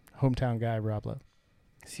hometown guy, Rob Lowe.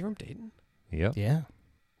 Is he from Dayton? Yep. Yeah,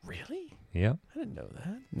 Really? Yep. I didn't know that.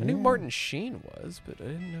 I Yeah. knew Martin Sheen was, but I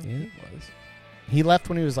didn't know who he was. he left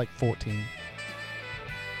when he was like 14.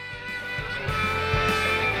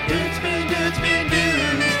 Dudes being dudes being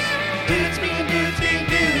dudes. Dudes being dudes being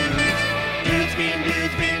dudes. Dudes being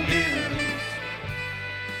dudes being dudes.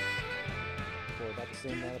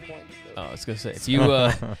 Oh, I was gonna say if you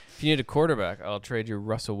need a quarterback, I'll trade you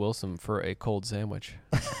Russell Wilson for a cold sandwich.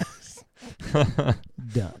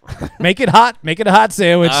 Done. Make it hot. Make it a hot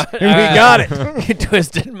sandwich. And we got it. You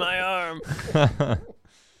twisted my arm.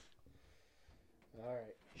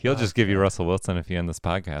 He'll just give you Russell Wilson if you end this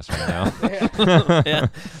podcast right now. Yeah,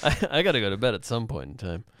 I got to go to bed at some point in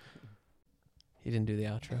time. He didn't do the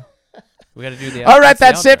outro. We got to do the. All right, the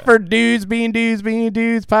that's it outro. for Dudes Being Dudes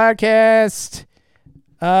podcast.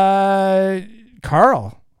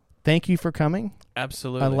 Carl, thank you for coming.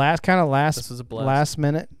 Absolutely. Last This was a blast. last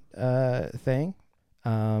minute thing.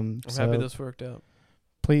 I'm happy this worked out.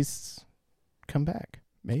 Please come back.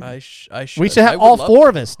 Maybe I should. we should have I would all love 4 to.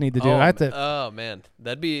 of us need to do it. I have to. Oh man,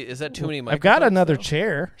 is that too many? I've got microphones, another though?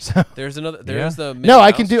 chair. So There's another. There's the. no, I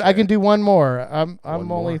Mickey can Mouse do. I chair. can do one more. I'm One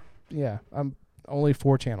only. more. Yeah, I'm only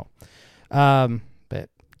 4 channel. But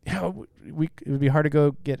it would be hard to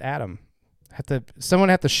go get Adam. Someone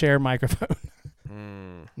have to share microphone.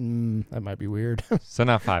 That might be weird. So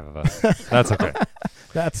not 5 of us. That's okay.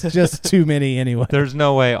 That's just too many anyway. There's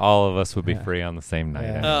no way all of us would be free on the same night.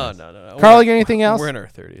 Yeah. Oh, no. Carl, you got anything else? We're in our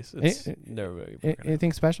 30s. It's never really working out.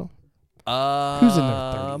 Anything special? Who's in their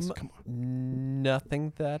 30s? Come on.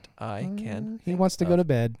 Nothing that I can. He wants to go to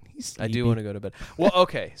bed. I do want to go to bed. Well,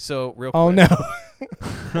 okay. So real quick. Oh no.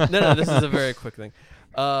 No. This is a very quick thing.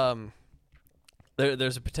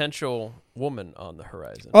 There's a potential woman on the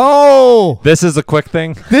horizon. Oh, This is a quick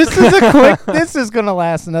thing. this is going to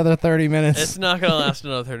last another 30 minutes. It's not going to last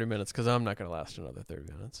another 30 minutes because I'm not going to last another 30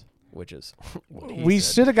 minutes, which is what he We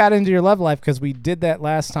said. should have got into your love life because we did that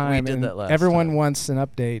last time. We did and that last everyone time. wants an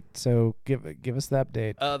update, so give us the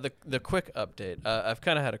update. The quick update. I've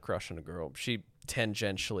kind of had a crush on a girl. She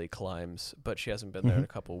tangentially climbs, but she hasn't been there in a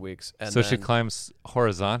couple of weeks. And So she then- climbs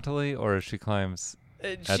horizontally, or she climbs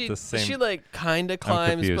at the same. She like kind of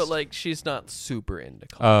climbs, but confused. like she's not super into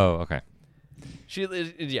climbing. Oh, okay. She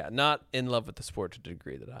not in love with the sport to the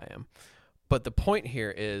degree that I am. But the point here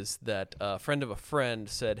is that a friend of a friend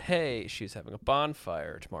said, hey, she's having a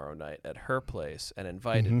bonfire tomorrow night at her place and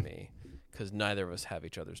invited me because neither of us have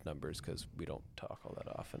each other's numbers because we don't talk all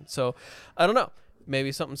that often. So I don't know.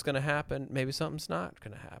 Maybe something's going to happen. Maybe something's not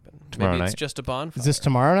going to happen. Tomorrow Maybe it's night? just a bonfire. Is this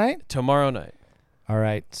tomorrow night? Tomorrow night. All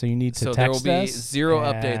right, so you need to So text there will be us, 0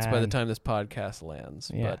 updates by the and- time this podcast lands.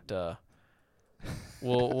 Yeah. But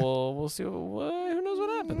we'll see. Who knows what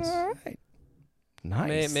happens? All right.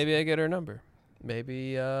 Nice. Maybe I get her number.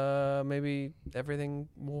 Maybe everything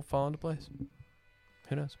will fall into place.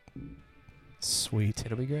 Who knows? Sweet.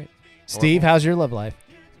 It'll be great. Steve, how's your love life?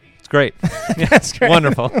 It's great. That's great.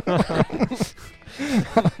 Wonderful.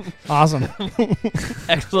 Awesome.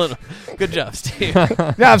 Excellent. Good job, Steve.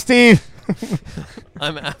 Good job, Steve.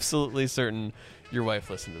 I'm absolutely certain your wife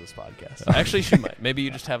listened to this podcast. Actually, she might. Maybe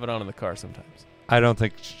you just have it on in the car sometimes. I don't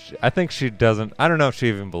think. I think she doesn't. I don't know if she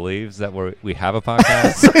even believes that we have a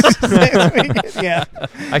podcast. Yeah.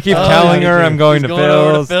 I keep Oh, telling yeah, her you I'm do. going He's to going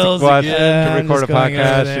over to Phil's Phil's watch, again. to I'm record a just going over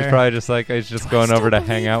podcast. She's there. probably just like, he's just going over to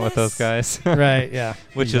hang out with those guys. Right, yeah.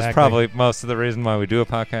 Which is Exactly. probably most of the reason why we do a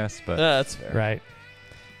podcast. But That's fair. Right.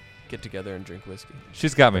 Get together and drink whiskey.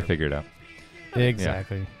 she's got me figured out.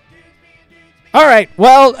 Exactly. All right.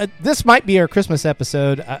 Well, this might be our Christmas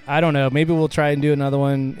episode. I don't know. Maybe we'll try and do another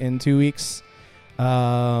one in 2 weeks.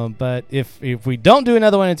 But if we don't do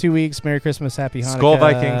another one in 2 weeks, Merry Christmas, Happy Hanukkah, Skol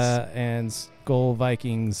Vikings. and Skol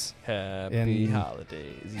Vikings, Happy And-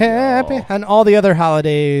 holidays. happy, y'all. and all the other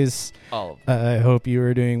holidays. All of them. I hope you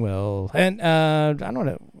are doing well. And I don't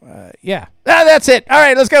know. Yeah, that's it. All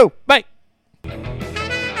right, let's go. Bye.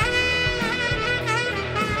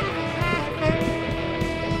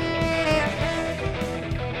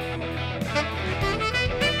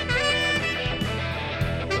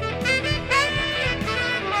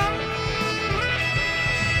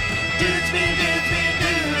 Dudes being dudes being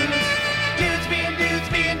dudes. Dudes being dudes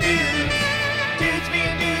being dudes. Dudes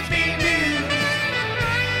being dudes being dudes.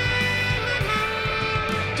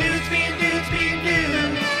 Dudes being dudes being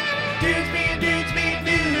dudes. Dudes being dudes being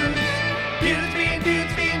dudes. Dudes being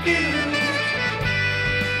dudes being dudes.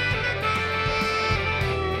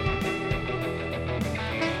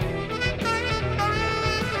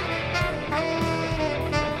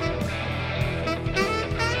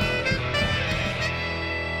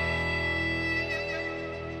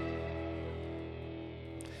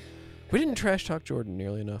 We didn't trash talk Jordan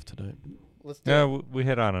nearly enough tonight. Yeah, we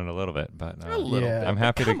hit on it a little bit, but A little Yeah. bit. I'm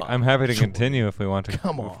happy Come to. on. I'm happy to continue if we want to.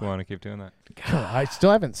 Come If we want to keep doing that. I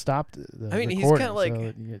still haven't stopped. The I mean, he's recording, kinda like-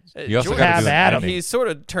 so you- You also Jordan- gotta Have do an Adam. ending. He's sort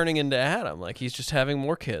of turning into Adam. Like he's just having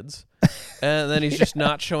more kids, and then he's just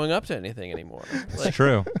not showing up to anything anymore. It's Like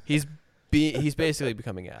true. he's basically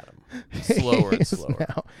becoming Adam, slower and He's slower.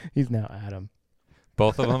 he's now Adam.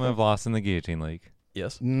 Both of them have lost in the Guillotine League.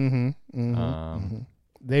 Yes.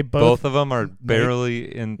 They Both of them are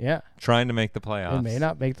barely in Yeah, trying to make the they playoffs. may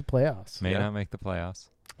not make the playoffs. May Yeah. not make the playoffs.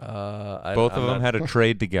 Both Both of them had a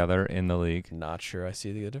trade together in the league. Not sure I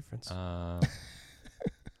see the difference. Uh,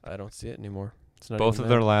 I don't see it anymore. It's not both even of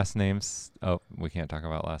their last names. Oh, we can't talk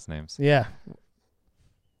about last names. Yeah.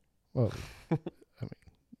 Well, I mean,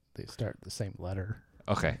 they start the same letter.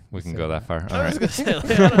 Okay, we can go that far. I All was right. gonna say,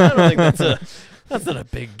 like, I don't think that's not a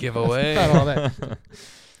big giveaway. Not all that.